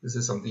 This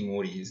is something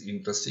more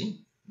interesting.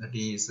 That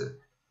is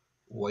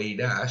y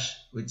dash,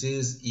 which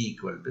is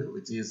equal to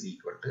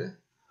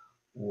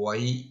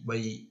y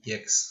by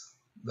x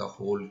the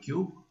whole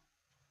cube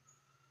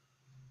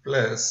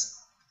plus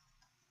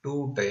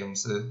 2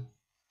 times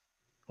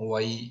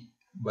y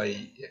by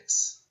x.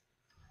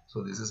 So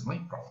this is my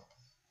problem.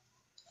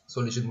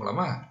 Solution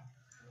மூலமா.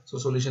 So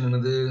solution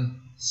என்னது?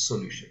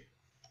 Solution.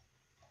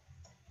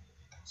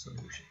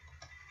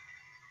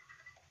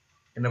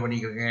 என்ன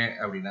பண்ணிக்கிறீங்க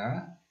அப்படின்னா,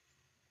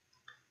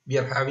 we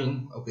are having,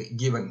 okay,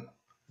 given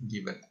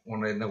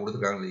ஒன்று என்ன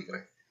கொடுத்துருக்காங்கன்னு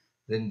நினைக்கிறேன்.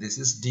 Then this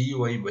is dy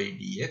by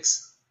dx,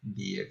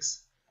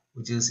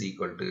 which is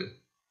equal to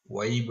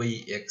y by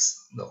x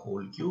the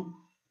whole cube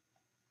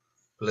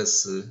plus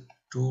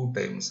 2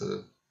 times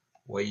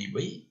y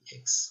by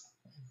x.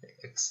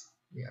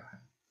 Yeah.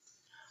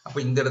 அப்ப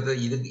இந்த இடத்துல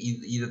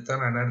இதைத்தான்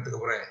நான் என்ன எடுத்துக்க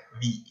போறேன்?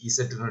 v z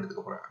ன்னு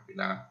எடுத்துக்க போறேன்.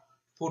 அப்படின்னா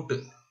put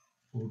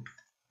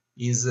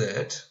z,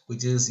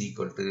 which is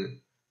equal to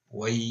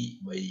y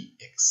by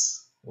x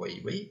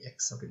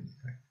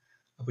அப்படின்னு.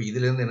 அப்ப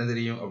இதுல இருந்து என்ன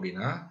தெரியும்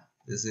அப்படின்னா,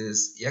 this is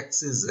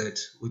xz,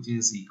 which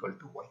is equal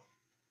to y.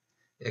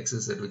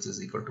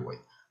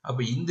 அப்ப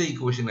இந்த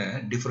equation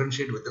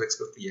differentiate with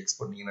respect to x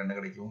பண்ணீங்கன்னா என்ன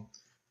கிடைக்கும்?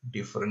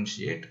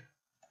 Differentiate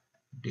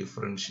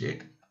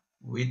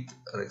with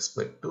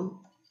respect to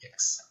x.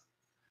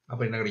 அப்ப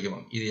என்ன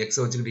கிடைக்கும்? இது x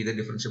வச்சுக்கிட்டு இதை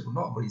differentiate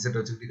பண்ணோம். அப்ப z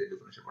வச்சுக்கிட்டு இதை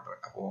differentiate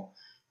பண்றேன். அப்போ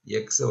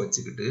x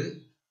வச்சுக்கிட்டு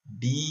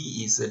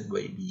dz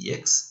by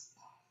dx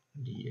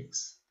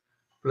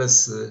plus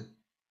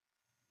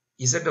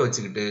z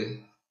வச்சுக்கிட்டு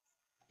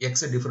x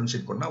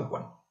differentiate பண்ணா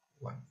 1,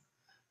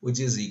 which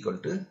is equal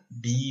to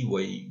dy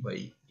by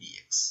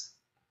dx.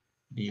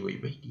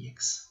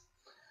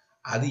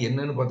 அது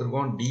என்னன்னு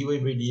பார்த்திருக்கோம். dy by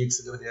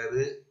dxங்கிறது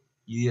யாரு?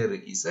 இது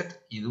z,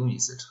 இதுவும்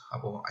z.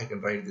 அப்போ I can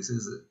write this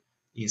is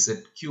z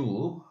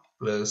cube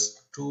plus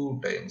 2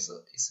 times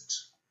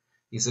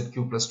z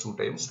cube plus 2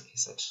 times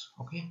z.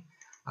 Okay,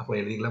 அப்போ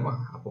எழுதிக்கலாமா?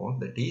 அப்போ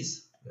that is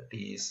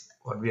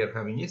what we are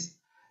having is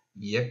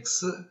x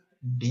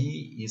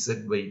dz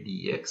by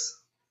dx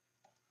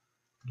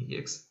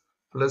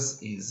plus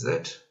z,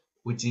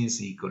 which is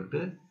equal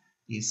to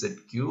z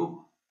cube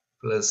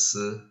plus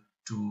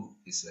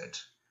 2z.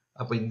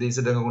 அப்போ இந்த z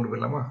அங்க கொண்டு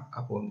போயிடலாமா?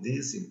 அப்போ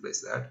this implies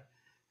that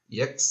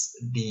x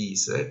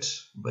dz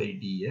by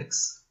dx,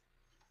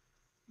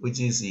 which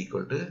is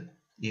equal to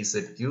z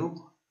cube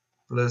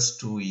plus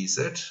 2z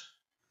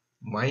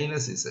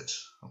minus z.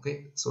 Okay,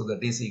 so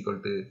that is equal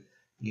to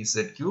z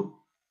cube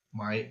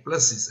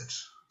plus z.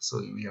 So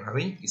we are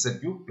having z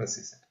cube plus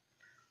z.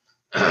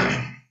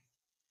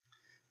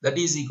 That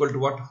is equal to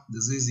what?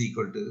 This is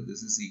equal to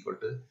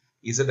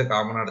z a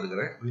common out.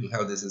 We will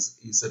have this is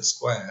z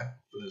square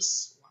plus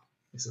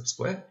 1.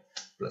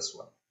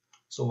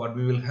 So what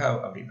we will have,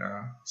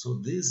 so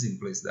this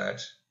implies that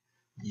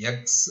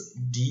x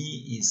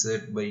dz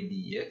by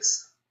dx,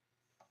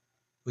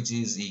 which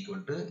is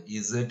equal to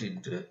z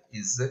into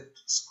z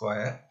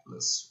square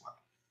plus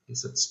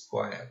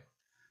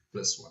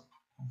 1.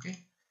 Okay,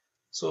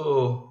 so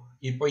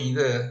இப்போ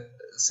இதை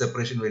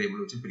separation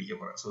variable வச்சு பிரிக்க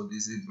போறேன். So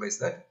this implies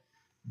that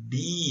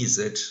dz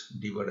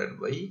divided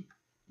by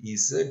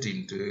z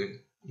into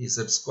z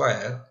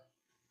square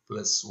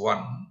plus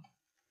 1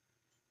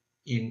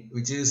 in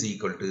which is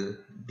equal to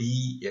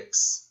dx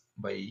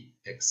by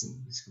x.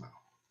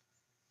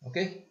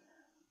 Okay,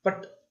 but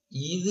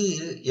இது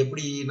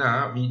எப்படினா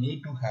we need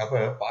to have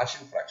a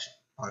partial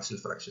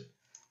fraction.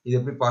 இது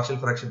எப்படி partial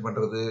fraction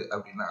பண்றது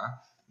அப்படினா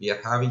we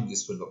are having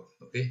this fellow.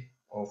 Okay,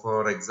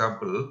 for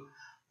example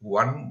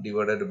 1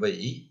 divided by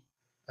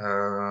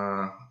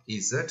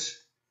z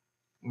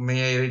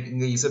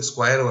இங்க z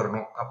square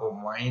வரணும். அப்போ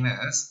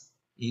minus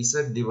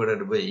z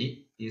divided by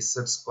z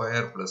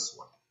square plus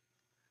 1.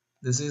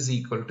 This is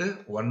equal to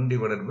 1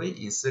 divided by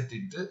z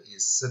into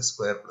z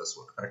square plus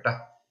 1. கரெக்டா?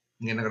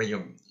 இங்க என்ன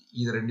கிடைக்கும்?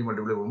 இது ரெண்டு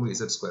multiply பண்ணும்போது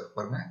z ஸ்கொயர்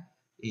பாருங்க,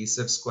 z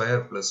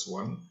ஸ்கொயர் பிளஸ்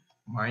 1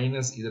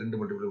 மைனஸ் இது ரெண்டு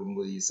மல்டிப்ளை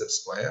பண்ணும்போது z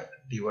square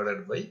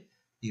divided by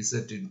z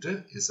into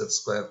z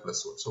square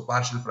plus 1. So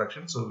partial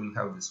fraction, so we'll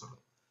have this one.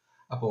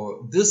 அப்போ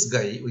this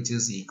guy which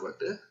is equal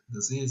to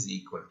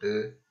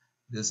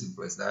this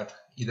implies that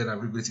இதை நான்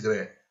எப்படி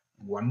பிரிச்சுக்கிறேன்,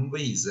 1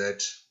 by z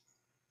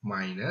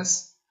minus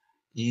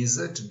z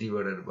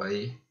divided by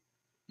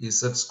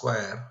z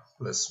square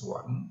plus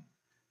 1,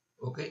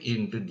 okay,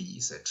 into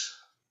dz,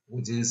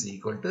 which is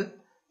equal to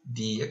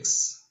dx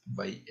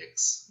by x.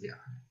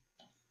 Yeah,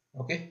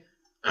 okay.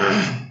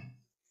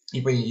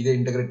 இப்போ இதை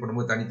integrate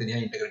பண்ணும்போது தனித்தனியா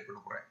integrate பண்ண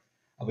போறேன்.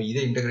 அப்ப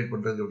இதை இன்டகிரேட்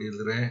பண்றதுக்கு எப்படி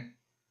எழுதுறேன்,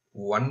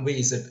 1 by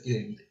z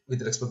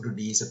with respect to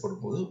dz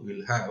போடும்போது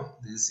we'll have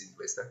this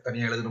implies that.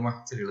 தனியா எழுதணுமா?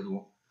 சரி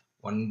எழுதுவோம்.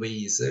 1 by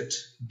z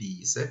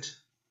dz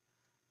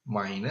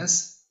minus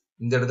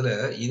இந்த இடத்துல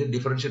இதை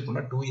டிஃபரன்ஷியேட்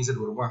பண்ணா 2z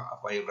வருமா?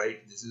 அப்ப I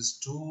write this is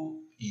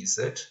 2z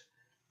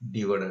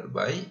divided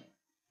by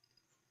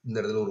இந்த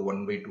இடத்துல ஒரு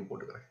 1 by 2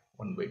 போட்டுக்கிறேன்.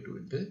 1 by 2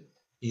 into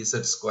z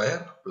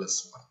square plus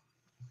 1,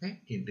 okay,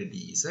 into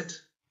dz,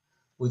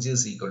 which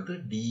is equal to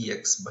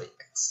dx by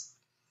x.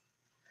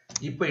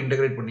 இப்போ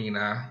integrate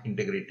பண்ணீங்கன்னா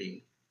integrating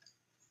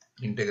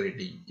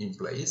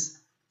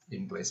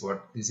implies what?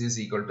 This is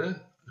equal to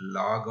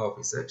log of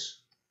z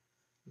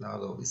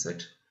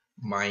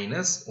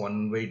minus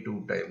 1 by 2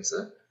 times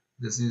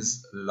this is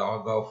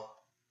log of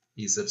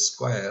z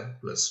square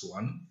plus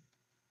 1,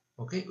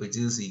 okay, which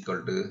is equal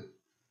to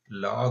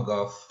log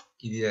of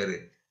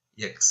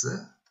x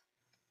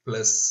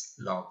plus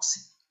log c.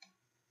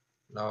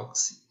 Log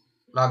c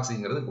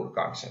is a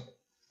constant.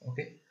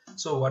 Okay,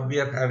 so what we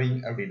are having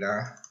அப்படினா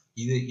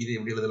இது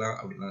எப்படி எழுதலாம்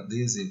அப்படினா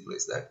this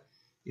implies that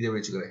இதை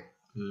வெச்சுக்கிறேன்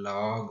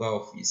log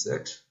of z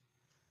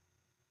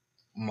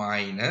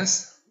minus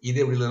இது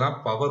எப்படி எழுதலாம்,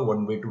 power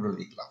 1 by 2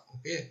 எழுதிக்கலாம்.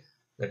 Okay,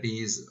 that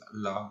is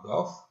log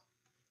of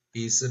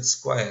z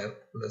square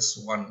plus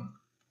 1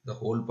 the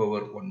whole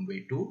power 1 by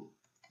 2,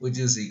 which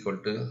is equal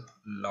to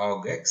log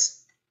x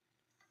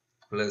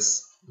plus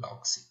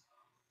log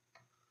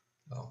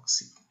c.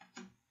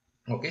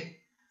 Okay,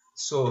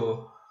 so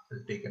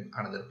I'll take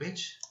another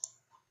page.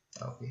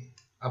 Okay,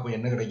 அப்போ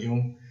என்ன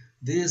கிடைக்கும்,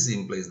 this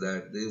implies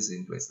that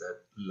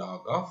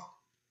log of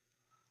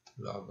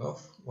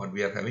what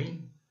we are having,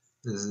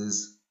 this is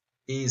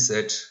z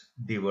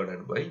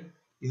divided by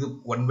இது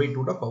 1 by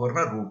 2 power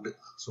na root,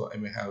 so I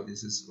may have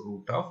this is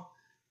root of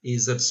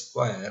z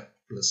square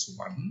plus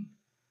 1,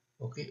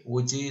 okay,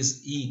 which is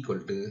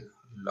equal to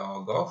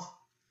log of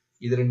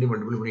இது ரெண்டு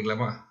multiply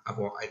பண்ணிக்கலாமா?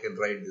 அப்போ I can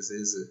write this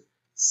is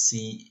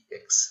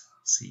cx.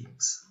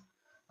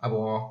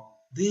 அப்போ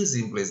this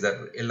implies that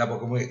எல்லா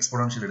பக்கமும்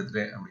exponential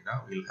எடுத்துட்டேன் அப்படின்னா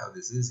we'll have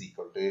this is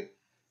equal to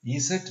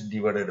z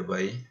divided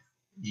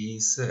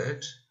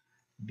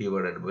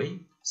by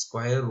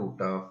square root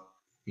of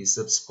z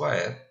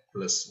square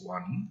plus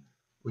 1,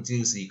 which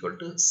is equal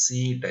to c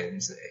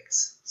times x.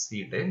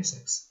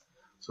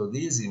 So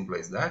this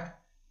implies that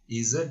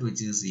z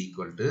which is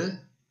equal to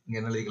இங்க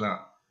என்ன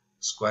எழுதிக்கலாம்,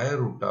 square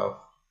root of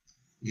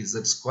z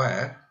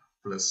square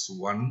plus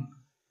 1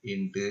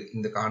 into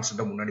இந்த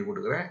constant முன்னாடி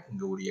போட்டுக்கிறேன்,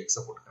 இங்க ஒரு x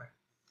போட்டுக்கிறேன்.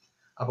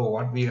 அப்போ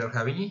what we are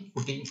having,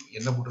 putting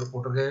என்ன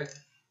போட்டுருக்கேன்,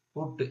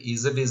 put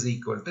z is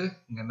equal to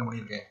இங்க என்ன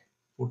பண்ணிருக்கேன்,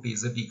 put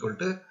z equal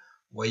to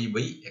y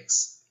by x.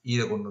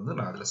 இதை கொண்டு வந்து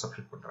நான் அதில்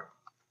சப்ஸ்டிட் பண்றேன்.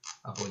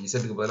 அப்போ z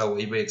க்கு பதிலா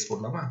y by x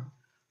போடலாமா?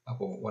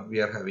 அப்போ what we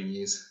are having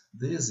is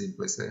this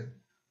implies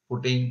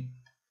putting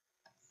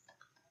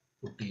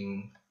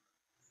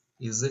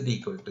z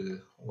equal to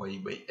y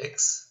by x.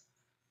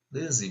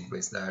 This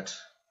implies that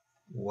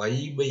y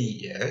by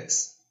x,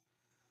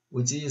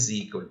 which is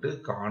equal to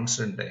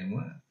constant time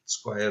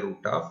square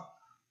root of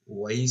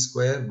y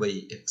square by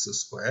x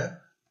square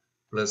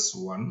plus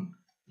 1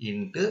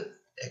 into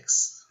x.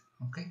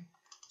 Okay,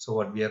 so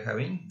what we are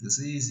having, this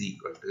is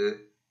equal to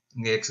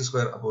x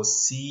square upon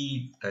c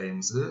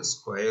times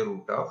square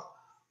root of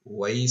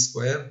y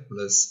square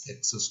plus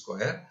x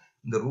square.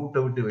 இந்த ரூட்டை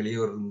விட்டு வெளியே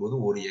வரும்போது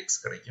ஒரு x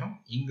கிடைக்கும்,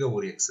 இங்க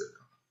ஒரு x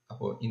இருக்கும்.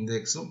 அப்போ இந்த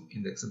xம்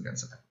இந்த xம்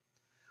கேன்சல் ஆகும்.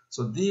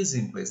 So this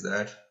implies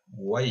that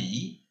y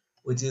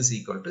which is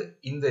equal to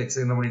இந்த x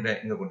என்ன பண்ணிட்டேன்,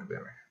 இங்க கொண்டு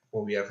போயிடுறேன்.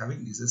 So we are having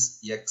this is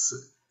x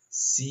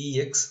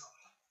cx,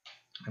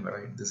 am I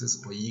right? This is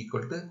y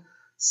equal to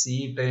c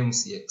times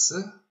x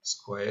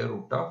square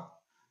root of,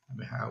 I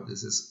may have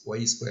this is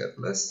y square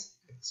plus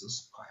x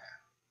square.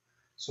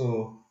 So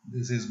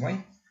this is my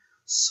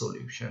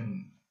solution.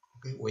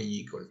 Okay, y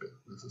equal to,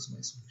 this is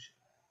my solution.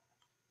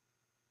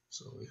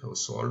 So we have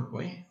solved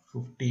my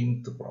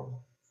 15th problem.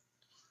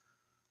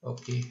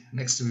 Okay,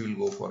 next we will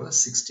go for the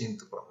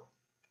 16th problem.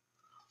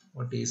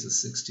 What is the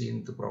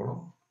 16th problem?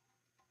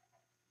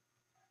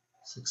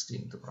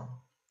 16th problem.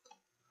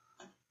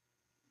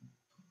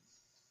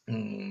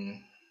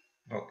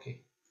 Okay,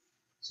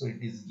 so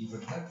it is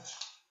given that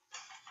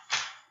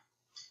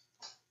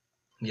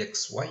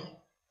xy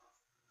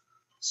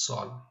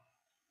solve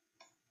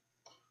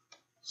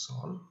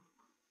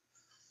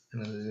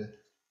another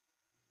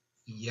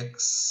x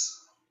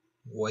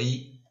y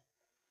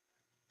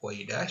y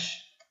dash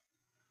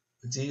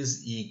which is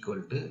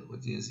equal to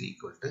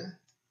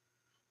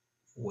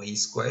y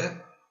square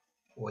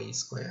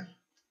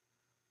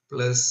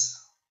plus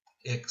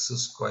x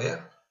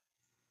square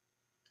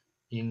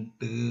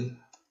into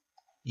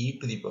e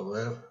to the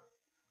power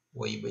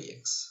y by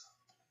x.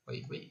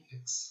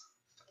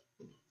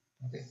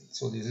 Okay,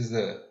 so this is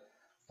the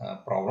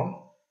problem.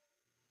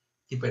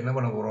 இப்போ என்ன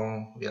பண்ண போறோம்?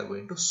 We are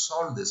going to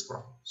solve this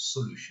problem.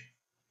 Solution.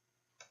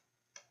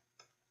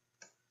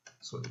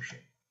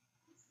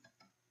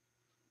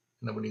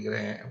 என்ன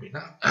பண்ணிக்கிறேன்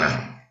அப்படின்னா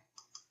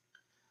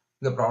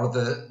இந்த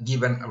ப்ராப்ளத்தை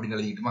given அப்படின்னு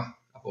எழுதிக்கிட்டுமா?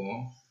 அப்போ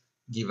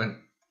given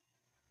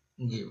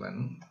இங்க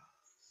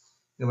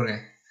பாருங்க,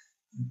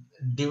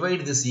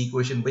 divide this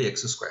equation by x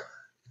square.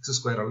 x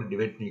square ஆல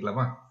டிவைட்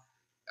பண்ணிக்கலாமா?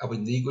 அப்போ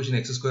இந்த ஈக்குவேஷன்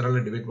x square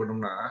ஆல டிவைட்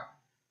பண்ணோம்னா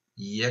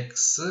x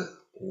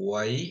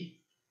y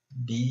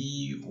dy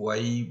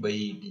by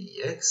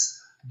dx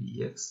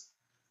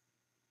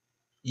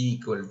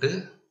equal to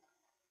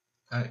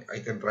I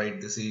can write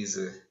this is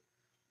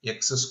x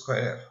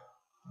square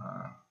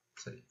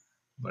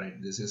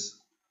this is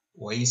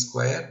y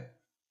square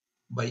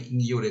by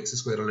your x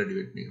square all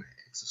divide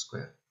x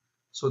square.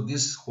 So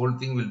this whole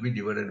thing will be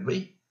divided by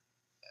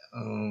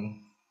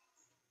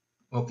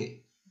okay,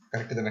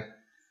 correct then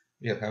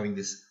we are having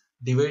this,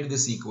 divide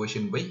this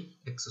equation by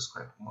x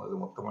square.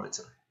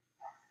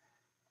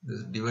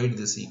 Divide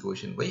this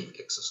equation by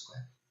x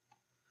square.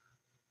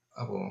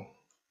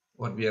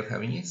 What we are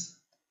having is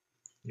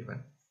given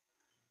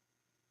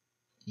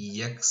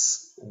x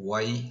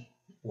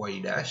y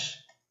dash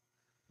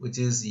which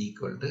is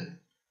equal to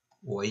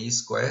y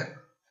square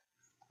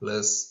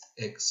plus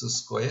x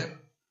square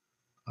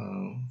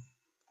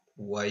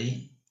y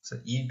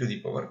e to the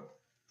power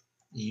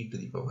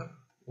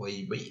y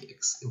by x.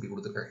 இப்படி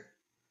கொடுத்திருக்காங்க.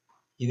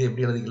 இது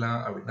எப்படி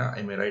எழுதிக்கலாம் அப்படின்னா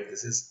I may write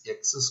this is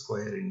x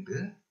square into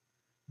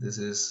this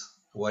is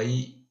y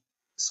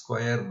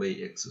square by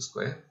x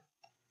square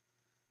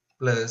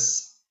plus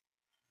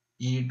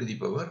e to the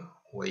power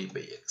y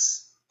by x.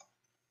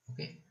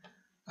 Okay,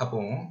 அப்போ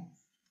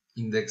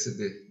இந்த x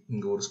க்கு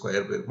இங்க ஒரு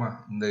ஸ்கொயர் போயிருமா,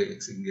 இந்த x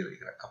இங்க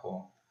இருக்கிறேன். அப்போ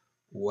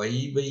y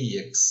by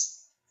x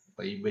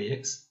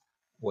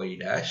y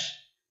dash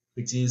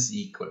which is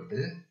equal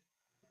to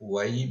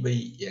y by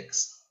x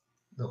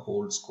the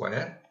whole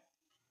square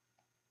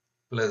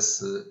plus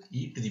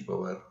e to the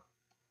power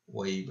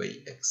y by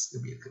x.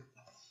 இப்படி இருக்கு.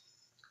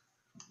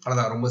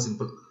 அவ்வளவுதான், ரொம்ப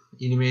சிம்பிள்.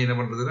 இனிமே என்ன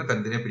பண்றதுன்னா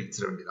தனித்தனியா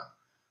பிரிச்சிட வேண்டியதான்.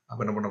 அப்ப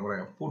என்ன பண்ண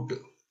போறேன்,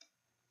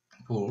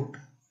 put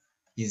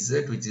z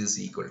which is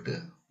equal to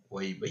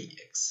y by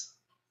x.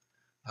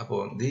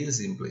 Upon this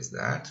implies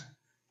that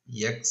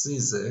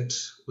xz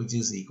which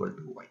is equal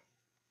to y.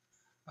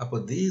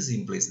 Upon this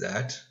implies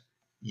that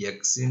x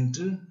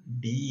into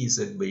dz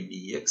by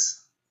dx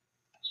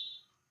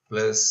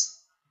plus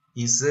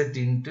z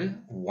into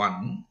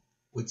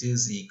 1 which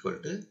is equal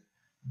to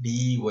dy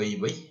by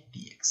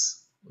dx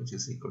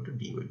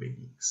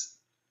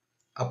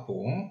அப்போ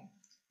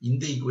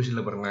இந்த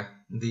ஈக்குவேஷன்ல பாருங்க,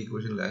 இந்த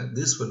ஈக்குவேஷன்ல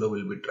this fellow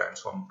will be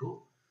transformed to,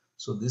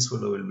 so this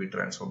fellow will be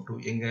transformed to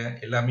எங்க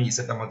எல்லாமே z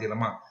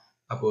மாத்திரலாமா?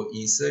 அப்போ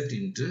z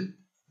into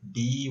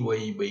dy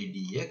by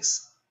dx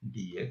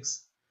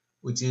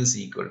which is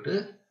equal to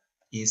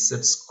z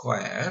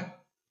square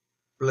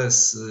plus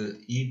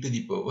e to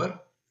the power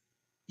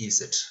z.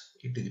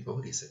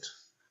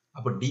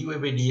 அப்போ dy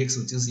by dx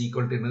which is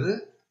equal to என்னது,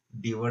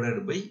 divided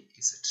by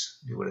z.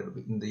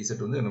 இந்த z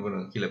வந்து என்ன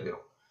பண்ணும், கீழே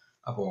போயிடும்.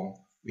 அப்போ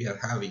we are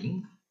having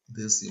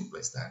this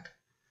implies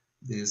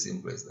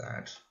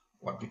that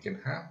what we can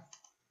have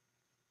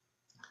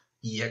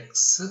x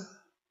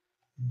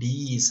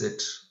dz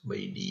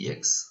by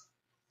dx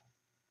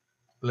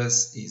plus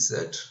z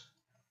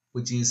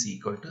which is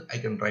equal to, I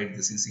can write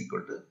this is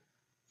equal to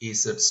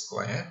z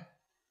square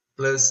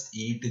plus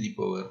e to the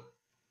power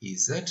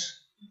z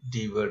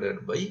divided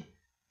by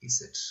z.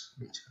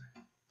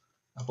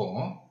 அப்போ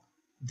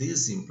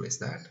this implies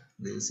that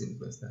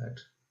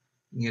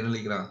இங்க என்ன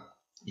எழுதிக்கலாம்,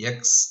 x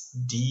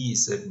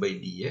dz by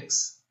dx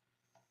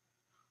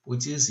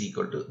which is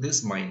equal to this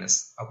minus,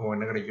 அப்போ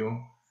என்ன கிடைக்கும்,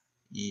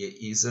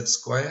 z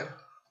square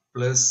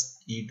plus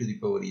e to the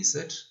power z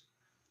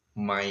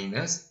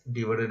minus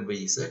divided by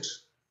z,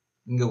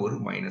 இங்க ஒரு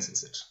minus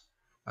z.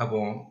 அப்போ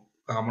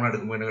காமனா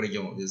எடுக்கும்போது என்ன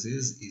கிடைக்கும், this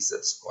is z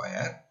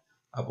square.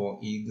 அப்போ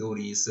இங்க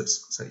ஒரு z,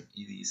 சரி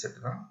இது z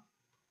தான்,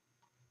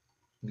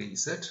 இங்க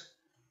z.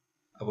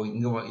 அப்போ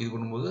இங்க இது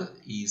பண்ணும்போது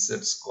z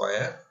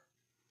square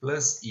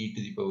plus e to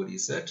the power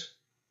z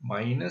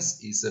minus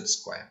z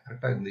square.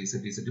 Correct? In the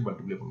z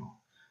multiply பண்ணும்.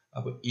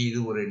 அப்போ இது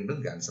ஒரு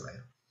ரெண்டும் cancel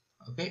ஆயிரும்.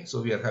 Okay, so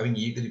we are having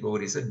e to the power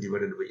z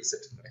divided by z.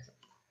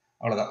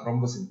 அவ்வளவுதான்,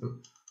 ரொம்ப simple.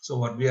 So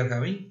what we are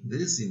having,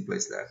 this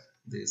implies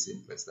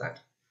that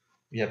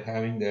we are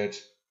having that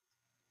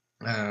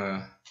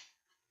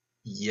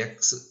x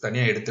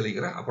தனியா எடுத்து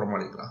எழுதிக்கிறேன், அப்புறமா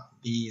எழுதிக்கலாம்.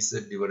 dz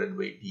divided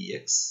by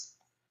dx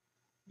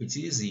which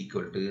is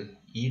equal to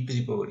e to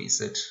the power z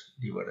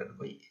divided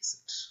by z.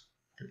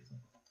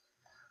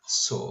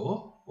 So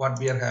what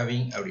we are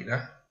having அப்படினா,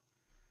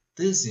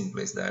 this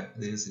implies that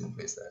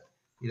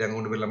இதை அங்க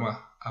கொண்டு போயிடலாமா?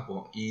 அப்போ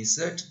z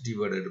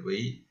divided by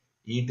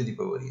e to the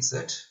power z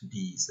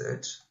dz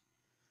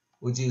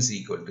which is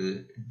equal to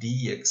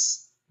dx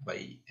by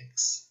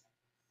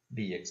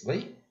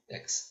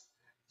x.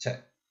 சரி,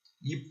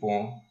 இப்போ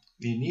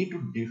we need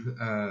to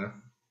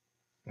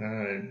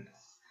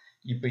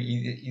இப்போ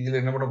இதுல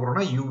என்ன பண்ண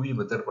போறோம்னா uv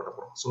மெத்தட் பண்ண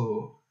போறோம். ஸோ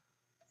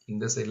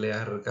இந்த சைடில்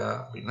யார் இருக்கா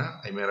அப்படின்னா,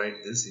 I may write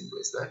this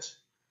implies that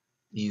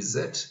z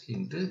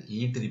into e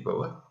to the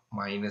power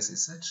minus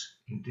z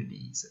into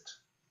dz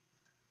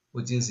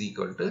which is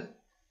equal to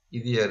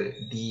இது யாரு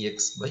dx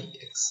by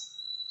x.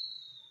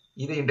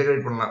 இதை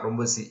இன்டகிரேட் பண்ணலாம்,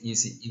 ரொம்ப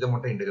ஈஸி. இதை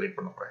மட்டும் இன்டகிரேட்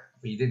பண்ண போறேன்.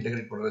 இப்போ இதை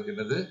இன்டகிரேட் பண்றதுக்கு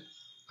என்னது,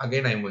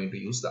 again I am going to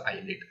use the I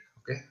limit.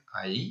 Okay,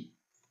 I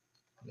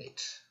limit.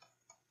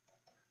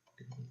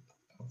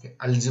 Okay,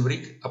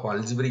 algebraic. அப்போ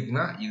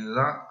algebraicனா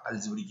இதுதான்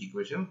algebraic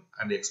equation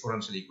and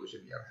exponential equation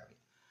we are having.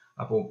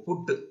 அப்போ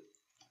put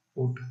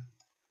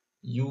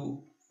u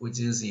which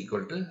is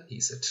equal to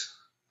z.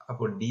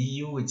 அப்போ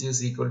du which is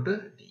equal to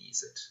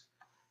dz.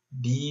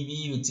 dv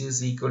which is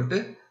equal to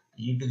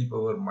e to the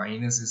power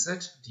minus z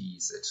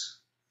dz.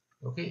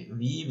 Okay,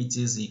 v which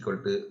is equal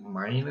to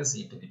minus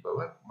e to the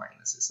power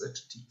minus z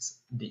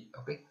d.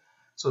 Okay,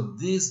 so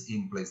this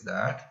implies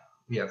that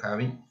we are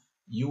having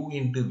u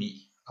into v.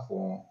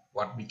 Upon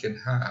what we can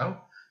have,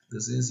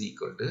 this is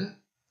equal to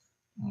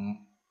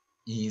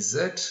z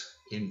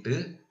into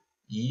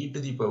e to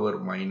the power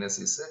minus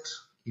z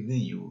இது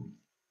u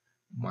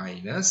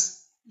minus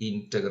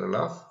integral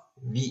of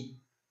v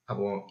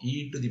upon e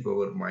to the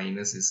power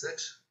minus z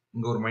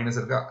இங்க ஒரு minus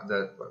இருக்கா,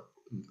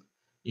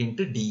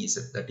 into dz,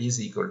 that is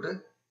equal to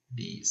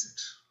dz.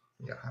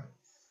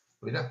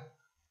 புரியுதா?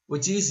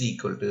 which is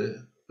equal to,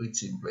 which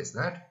implies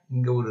that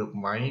இங்க ஒரு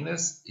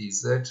minus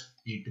z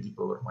e to the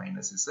power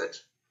minus z.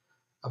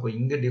 அப்போ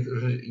இங்க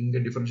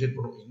differentiate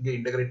பண்ணும், இங்க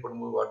integrate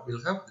பண்ணும்போது what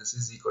will have, this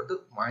is equal to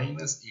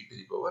minus e to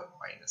the power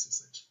minus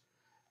z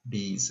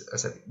dz,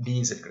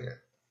 dz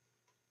கிடையாது,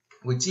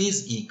 which is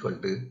equal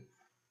to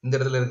இந்த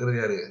இடத்துல இருக்கிறது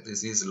யாரு,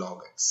 this is log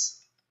x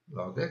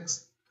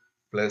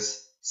plus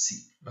c,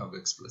 log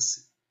x plus c.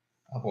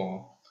 அப்போ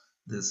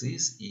this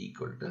is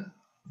equal to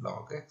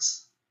log x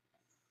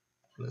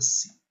plus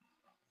c.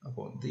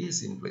 அப்போ this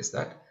implies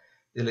that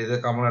இதுல இதை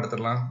காமனா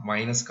எடுத்துடலாம்,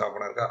 மைனஸ்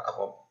காமனா இருக்கா,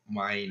 அப்போ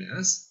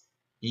minus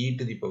e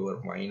to the power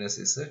minus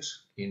z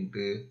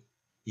into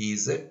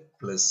ez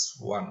plus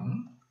 1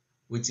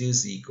 which is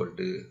equal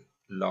to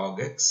log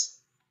x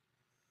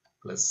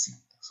plus c.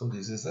 So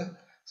this is a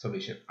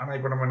solution. ஆனா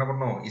இப்போ நம்ம என்ன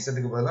பண்ணோம், z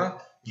க்கு பதிலா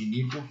we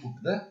need to put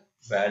the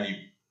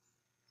value.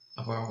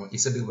 அப்போ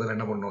z க்கு பதிலா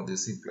என்ன பண்ணோம்,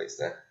 this implies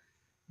that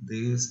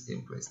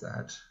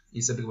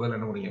z க்கு பதிலா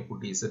என்ன பண்ணுவீங்க,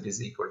 put z is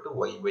equal to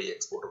y by x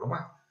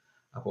போட்டுக்கோமா.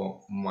 அப்போ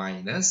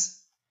minus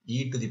e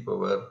to the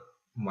power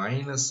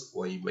minus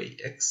y by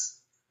x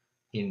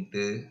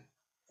into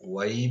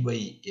y by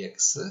x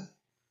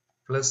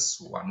plus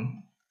 1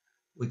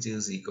 which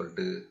is equal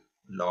to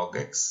log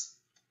x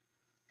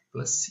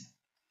plus c.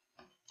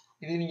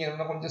 இது நீங்க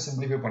என்ன கொஞ்சம்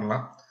simplify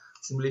பண்ணலாம்.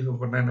 Simplify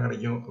பண்ணா என்ன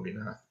கிடைக்கும்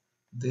அப்படின்னா,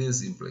 this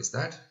implies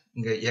that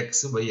இங்க x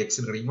by x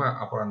கிடைக்குமா,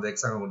 அப்புறம் அந்த x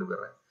அங்க கொண்டு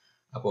போயிடுறேன்.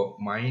 அப்போ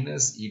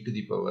minus e to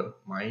the power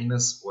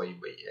minus y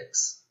by x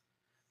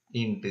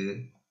into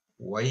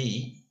y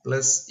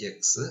plus x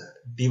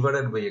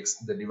divided by x.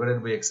 இந்த divided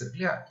by x இருக்கு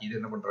இல்லையா, இது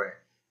என்ன பண்றேன்,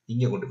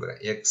 இங்க கொண்டு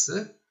போறேன், x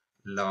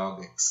log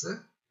x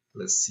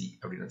plus c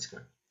அப்படின்னு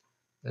வச்சுக்கிறேன்.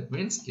 That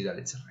means இதை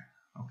அடிச்சிடுறேன்.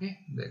 Okay,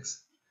 இந்த x.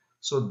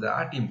 So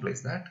that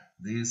implies that,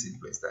 this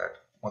implies that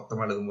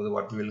மொத்தமா எழுதும்போது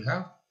what we will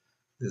have,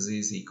 this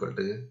is equal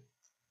to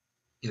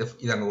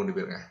இதை அங்க கொண்டு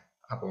போயிருங்க.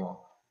 அப்போ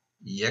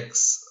x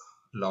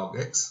log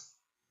x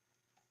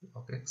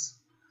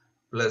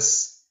plus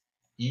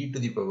e to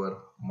the power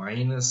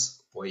minus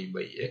y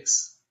by x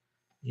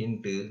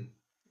into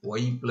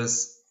y plus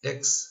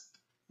x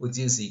which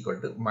is equal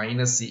to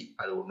minus c.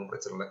 அது ஒன்றும்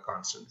பிரச்சனை இல்லை,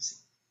 constant c.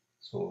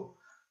 So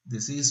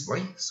this is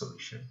my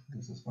solution.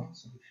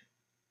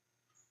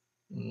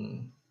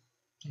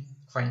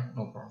 Fine,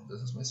 no problem.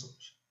 This is my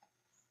solution.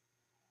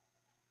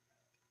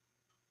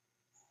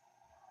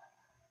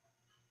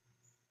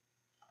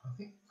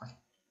 Okay, fine.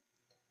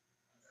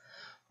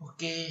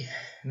 Okay,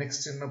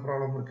 next என்ன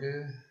problem இருக்கு,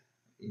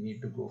 you need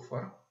to go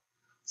for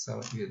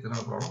 17th. எத்தனை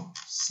problem,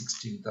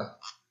 16th.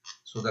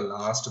 So the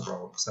last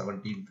problem,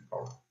 17th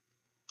problem.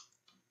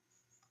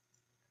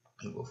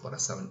 We'll go for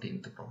a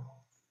 17th problem.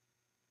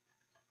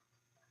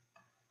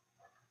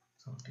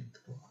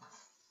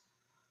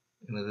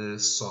 Another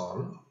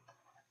solve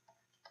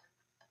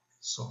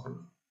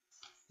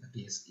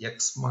that is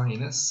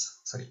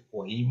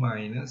y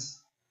minus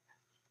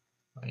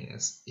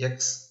x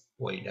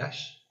y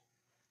dash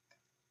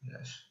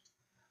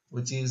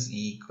which is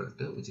equal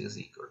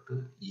to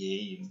a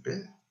into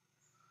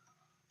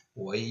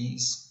y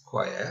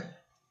square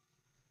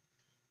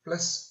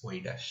plus y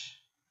dash.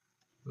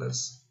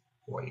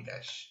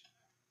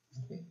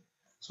 Okay,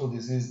 so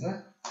this is the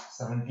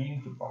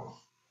 17th power.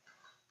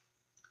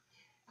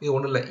 இது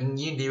ஒன்றும் இல்லை,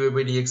 இங்கேயும் dy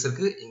by dx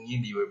இருக்கு,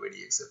 இங்கேயும் dy by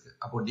dx இருக்கு.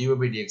 அப்போ dy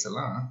by dx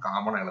எல்லாம்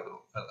காமனாக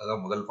எழுதுறோம்.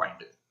 அதான் முதல்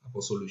பாயிண்ட். அப்போ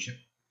சொல்யூஷன்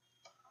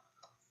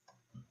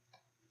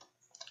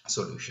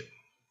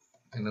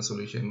என்ன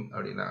சொல்யூஷன்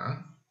அப்படின்னா,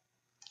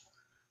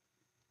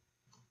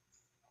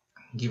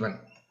 given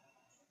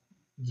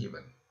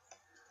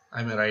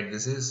I may write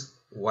this is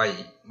y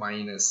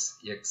minus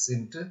x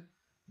into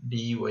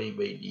dy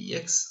by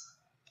dx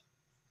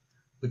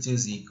which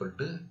is equal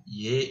to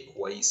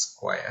ay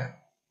square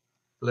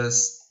plus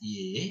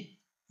a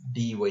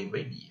dy by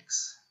dx.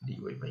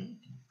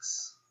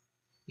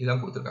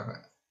 இதான் கொடுத்துருக்காங்க,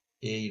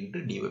 a into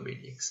dy by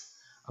dx.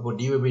 அப்போ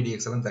dy by dx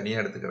எல்லாம்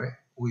தனியாக எடுத்துக்கிறேன்,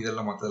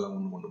 இதெல்லாம் மற்றதெல்லாம்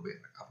கொண்டு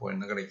போயிருக்கேன். அப்போ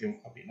என்ன கிடைக்கும்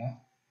அப்படின்னா,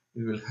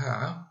 we will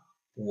have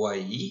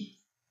y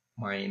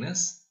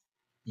minus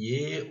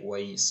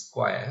ay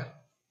square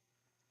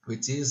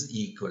which is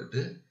equal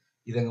to,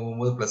 இது அங்கே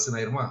போகும்போது ப்ளஸ்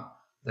ஆயிருமா,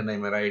 then I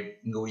may write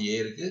இங்கே ஒரு a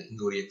இருக்கு,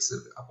 இங்கே ஒரு x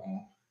இருக்கு. அப்போ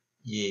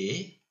a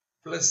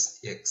plus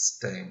x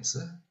times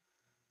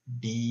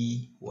dy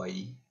by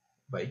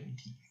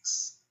dx.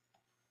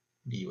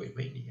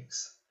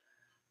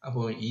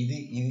 அப்போ இது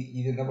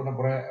என்ன பண்ண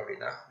போறேன்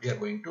அப்படின்னா, we are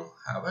going to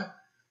have a,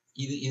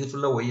 இது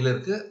ஃபுல்லா y ல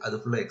இருக்கு, அது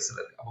ஃபுல்லா x ல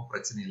இருக்கு. அப்போ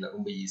பிரச்சனை இல்லை,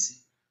 ரொம்ப easy.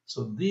 So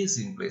this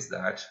implies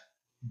that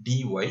dy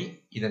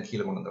இதன்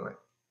கீழே கொண்டு வந்துடுறேன்,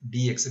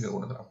 dx இங்க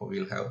கொண்டு வந்துடுறேன். அப்போ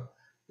we'll have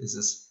this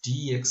is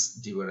dx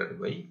divided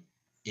by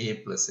a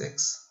plus x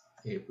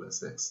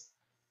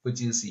which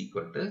is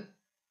equal to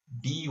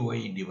dy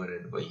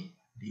divided by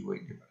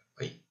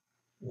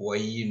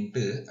y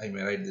into, I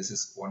may write this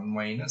is 1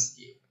 minus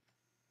ay.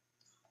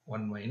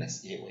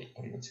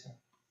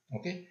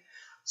 Okay,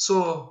 so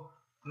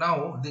now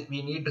we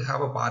need to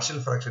have a partial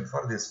fraction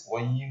for this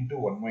y into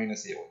 1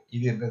 minus ay.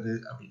 இது என்னது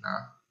அப்படின்னா,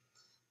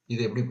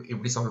 இது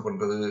எப்படி solve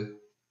பண்றது?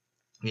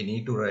 We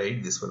need to write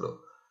this fellow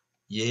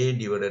a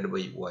divided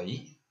by y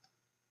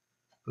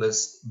plus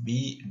b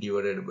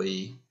divided by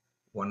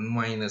 1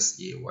 minus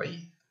ay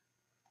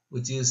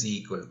which is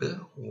equal to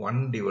 1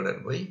 divided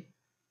by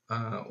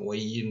y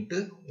into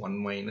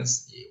 1 minus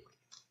ay.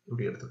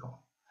 இப்படி எடுத்துக்கோம்.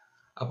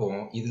 அப்போ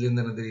இதுல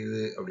இருந்து என்ன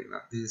தெரியுது அப்படின்னா,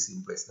 this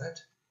implies that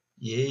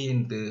a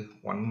into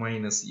 1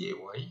 minus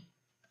ay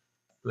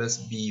plus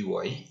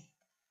by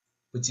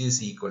which is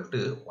equal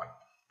to 1.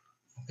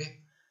 Okay,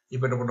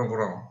 இப்போ என்ன பண்ண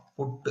போறோம்?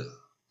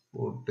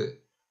 put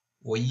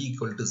y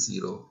equal to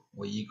 0.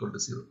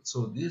 So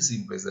this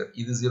implies that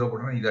இது 0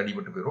 போட்டோம்னா இது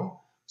அடிபட்டு போயிடும்.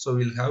 So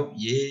we'll have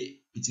a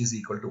which is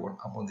equal to 1.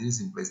 அப்போ this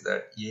implies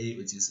that a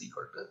which is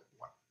equal to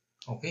 1.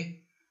 Okay,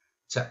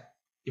 சரி,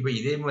 இப்போ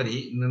இதே மாதிரி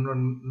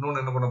இன்னொன்று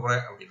என்ன பண்ண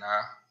போறேன் அப்படின்னா,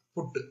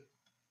 put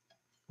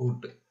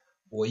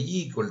y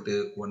equal to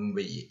 1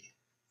 by a.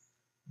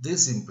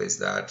 This implies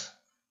that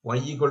y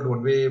equal to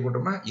 1 by a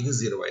போட்டோம்னா இது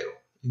 0 ஆயிரும்.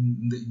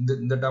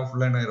 இந்த டேர்ம்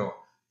ஃபுல்லா என்ன ஆயிரும்?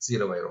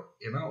 0 ஆயிரும்.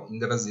 ஏன்னா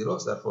இந்த இடம் 0,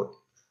 therefore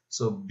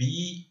so b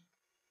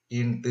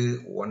into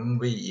 1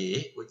 by a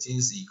which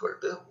is equal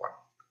to 1.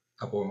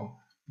 அப்போ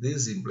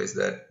this implies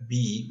that b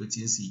which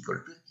is equal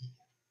to a.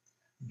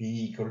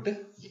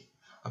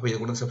 அப்போ இதை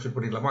கூட சப்ஸ்டிட்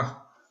பண்ணிடலாமா?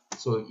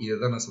 so இதை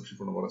தான் நான் சப்ஸ்டிட்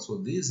பண்ண போறேன். so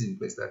this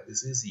implies that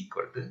this is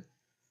equal to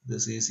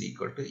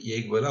a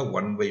க்கு பதிலா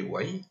 1 by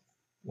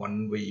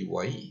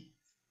y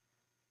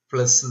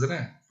plus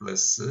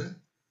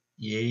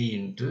a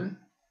into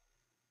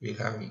we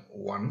having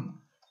 1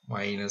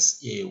 minus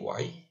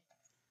ay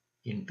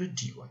into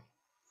dy.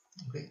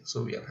 Okay, so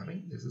we are having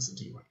this is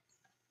dy.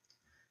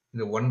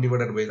 இந்த 1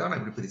 divided by தான் நான்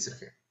இப்படி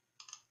பிரிச்சிருக்கேன்.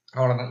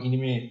 அவ்வளவுதான்.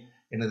 இனிமே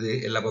என்னது,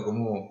 எல்லா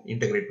பக்கமும்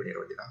இன்டகிரேட் பண்ணிட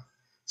வேண்டியதான்.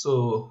 ஸோ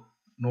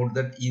நோட்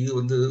தட் இது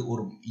வந்து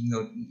ஒரு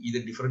இதை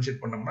டிஃபரன்ஷியேட்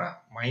பண்ணோம்னா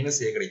மைனஸ்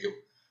ஏ கிடைக்கும்.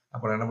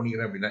 அப்போ நான் என்ன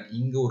பண்ணிக்கிறேன் அப்படின்னா,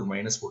 இங்கே ஒரு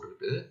மைனஸ்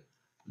போட்டுக்கிட்டு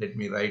let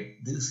me write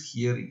this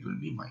here, it will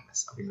be minus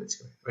அப்படின்னு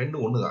வச்சுக்கிறேன்.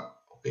 ரெண்டும் ஒன்று தான்.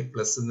 ஓகே,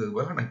 ப்ளஸ்ங்கிறது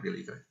பதிலாக நான் இப்படி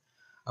எழுதிக்கிறேன்.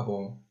 அப்போ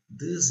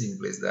this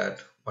implies that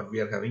what we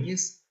are having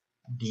is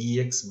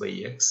dx by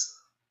x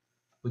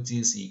which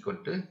is equal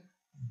to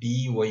dy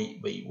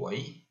by y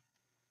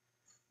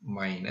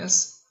minus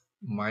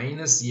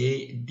a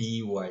dy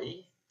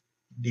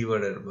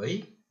divided by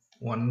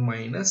 1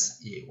 minus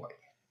ay.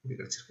 இப்படி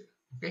கிடைச்சிருக்கு.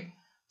 Okay,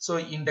 so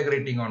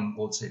integrating on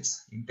both sides,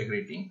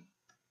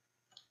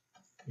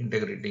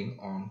 integrating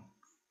on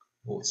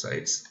both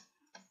sides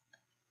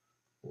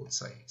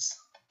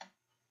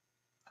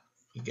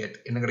you get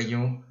என்ன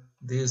கிடைக்கும்?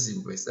 this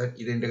implies that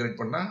இதை integrate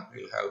பண்ணா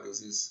we'll have this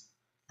is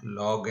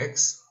log x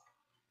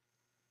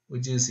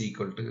which is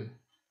equal to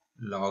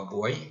log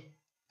y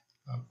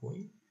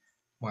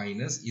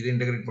minus இதை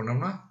integrate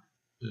பண்ணோம்னா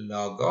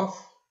log of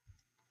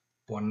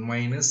 1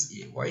 minus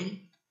ay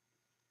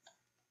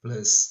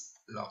plus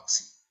log c.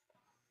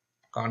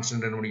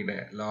 Constant என்ன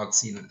பண்ணிக்கிட்டேன்? log c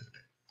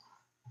எடுத்துக்கிட்டேன்.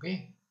 Okay,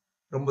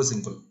 ரொம்ப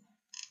சிம்பிள்.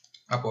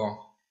 அப்போ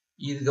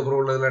இதுக்கப்புறம்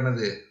உள்ளதுல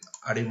என்னது?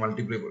 அதை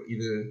multiply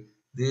இது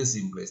this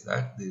implies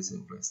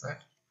that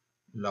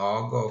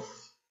log of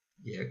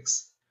x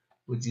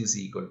which is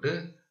equal to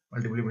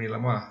multiply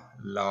பண்ணிடலாமா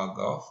log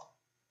of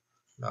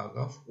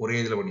ஒரே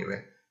இதில்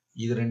பண்ணிடுறேன்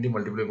இது ரெண்டையும்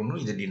மல்டிப்ளை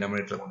பண்ணணும் இது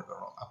டினாமினேட்டரில் கொண்டு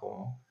வரணும் அப்போ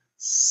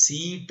c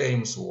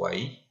times y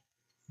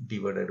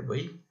divided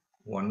by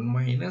 1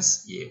 minus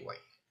ay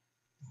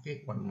okay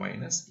 1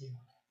 minus ay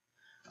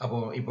அப்போ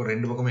இப்போ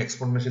ரெண்டு பக்கமும்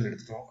எக்ஸ்போனென்ஷியல்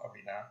எடுத்துட்டோம்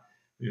அப்படின்னா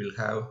we will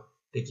have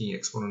taking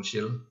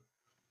exponential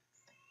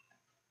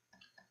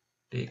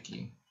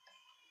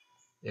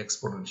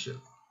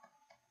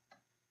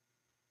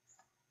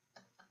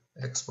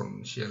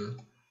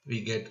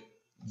we get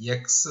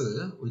x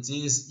which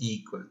is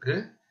equal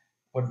to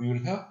what we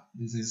will have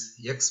this is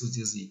x which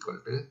is equal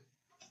to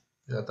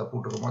இதை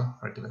தப்புட்டுருமா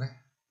correct தானே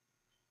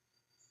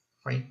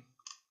fine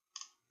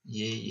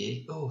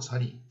oh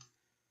sorry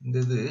இந்த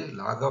இது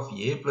log of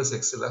a plus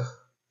x ல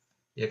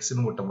x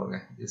னு போட்டோம் பாருங்க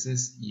this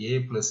is a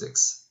plus x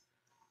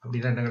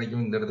அப்படின்னா என்ன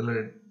கிடைக்கும் இந்த இடத்துல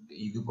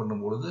இது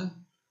பண்ணும்போது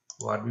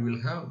what we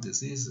will have this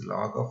is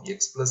log of x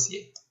plus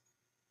a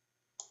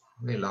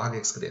okay log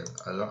x கிடையாது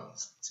அதுதான்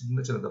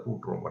சின்ன சின்ன தப்பு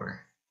விட்டுருவோம் பாருங்க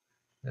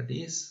that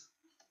is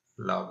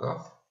log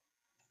of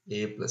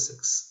a plus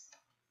x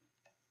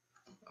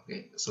okay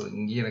so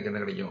இங்கே எனக்கு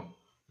என்ன கிடைக்கும்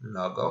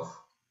log of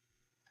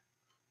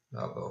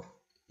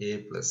a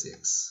plus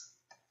x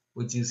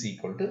which is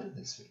equal to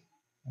this way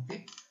okay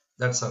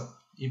that's all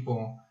இப்போ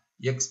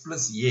x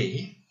plus a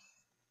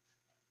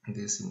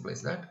this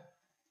implies that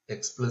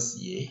x plus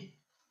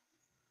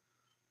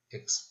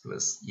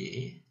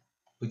a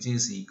which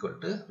is equal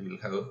to we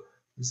will have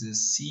this is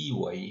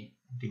cy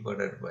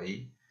divided by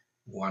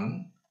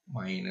 1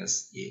 minus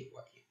ay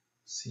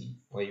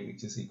cy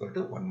which is equal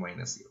to 1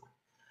 minus ay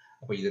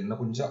அப்போ இது என்ன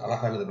கொஞ்சம்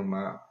அழகா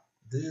எழுதணும்னா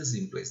this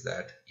implies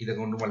that இதை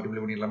கொண்டு multiply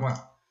பண்ணிடலாமா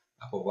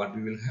அப்போ what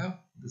we will have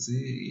this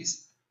is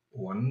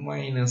 1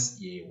 minus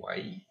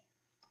ay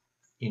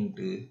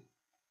into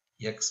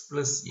x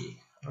plus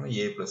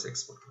a plus x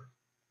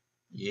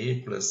a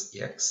plus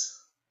x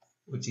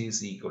which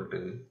is equal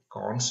to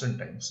constant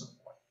times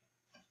y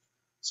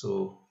so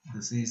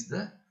this is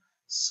the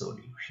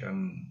solution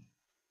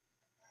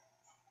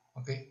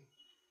okay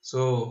so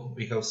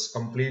we have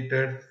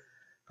completed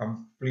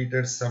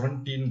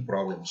 17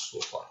 problems so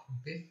far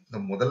okay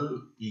the முதல்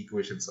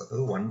equations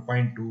அதாவது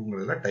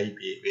 1.2ங்கிறதுல type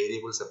A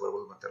variable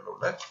separable method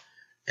உள்ள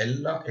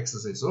எல்லா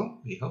exercises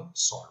we have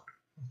solved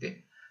okay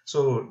so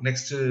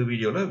next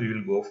video we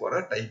will go for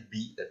a type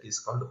B that is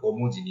called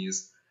homogeneous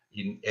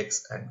in x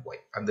and y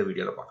அந்த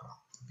வீடியோல பார்க்கலாம்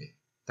okay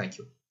thank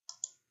you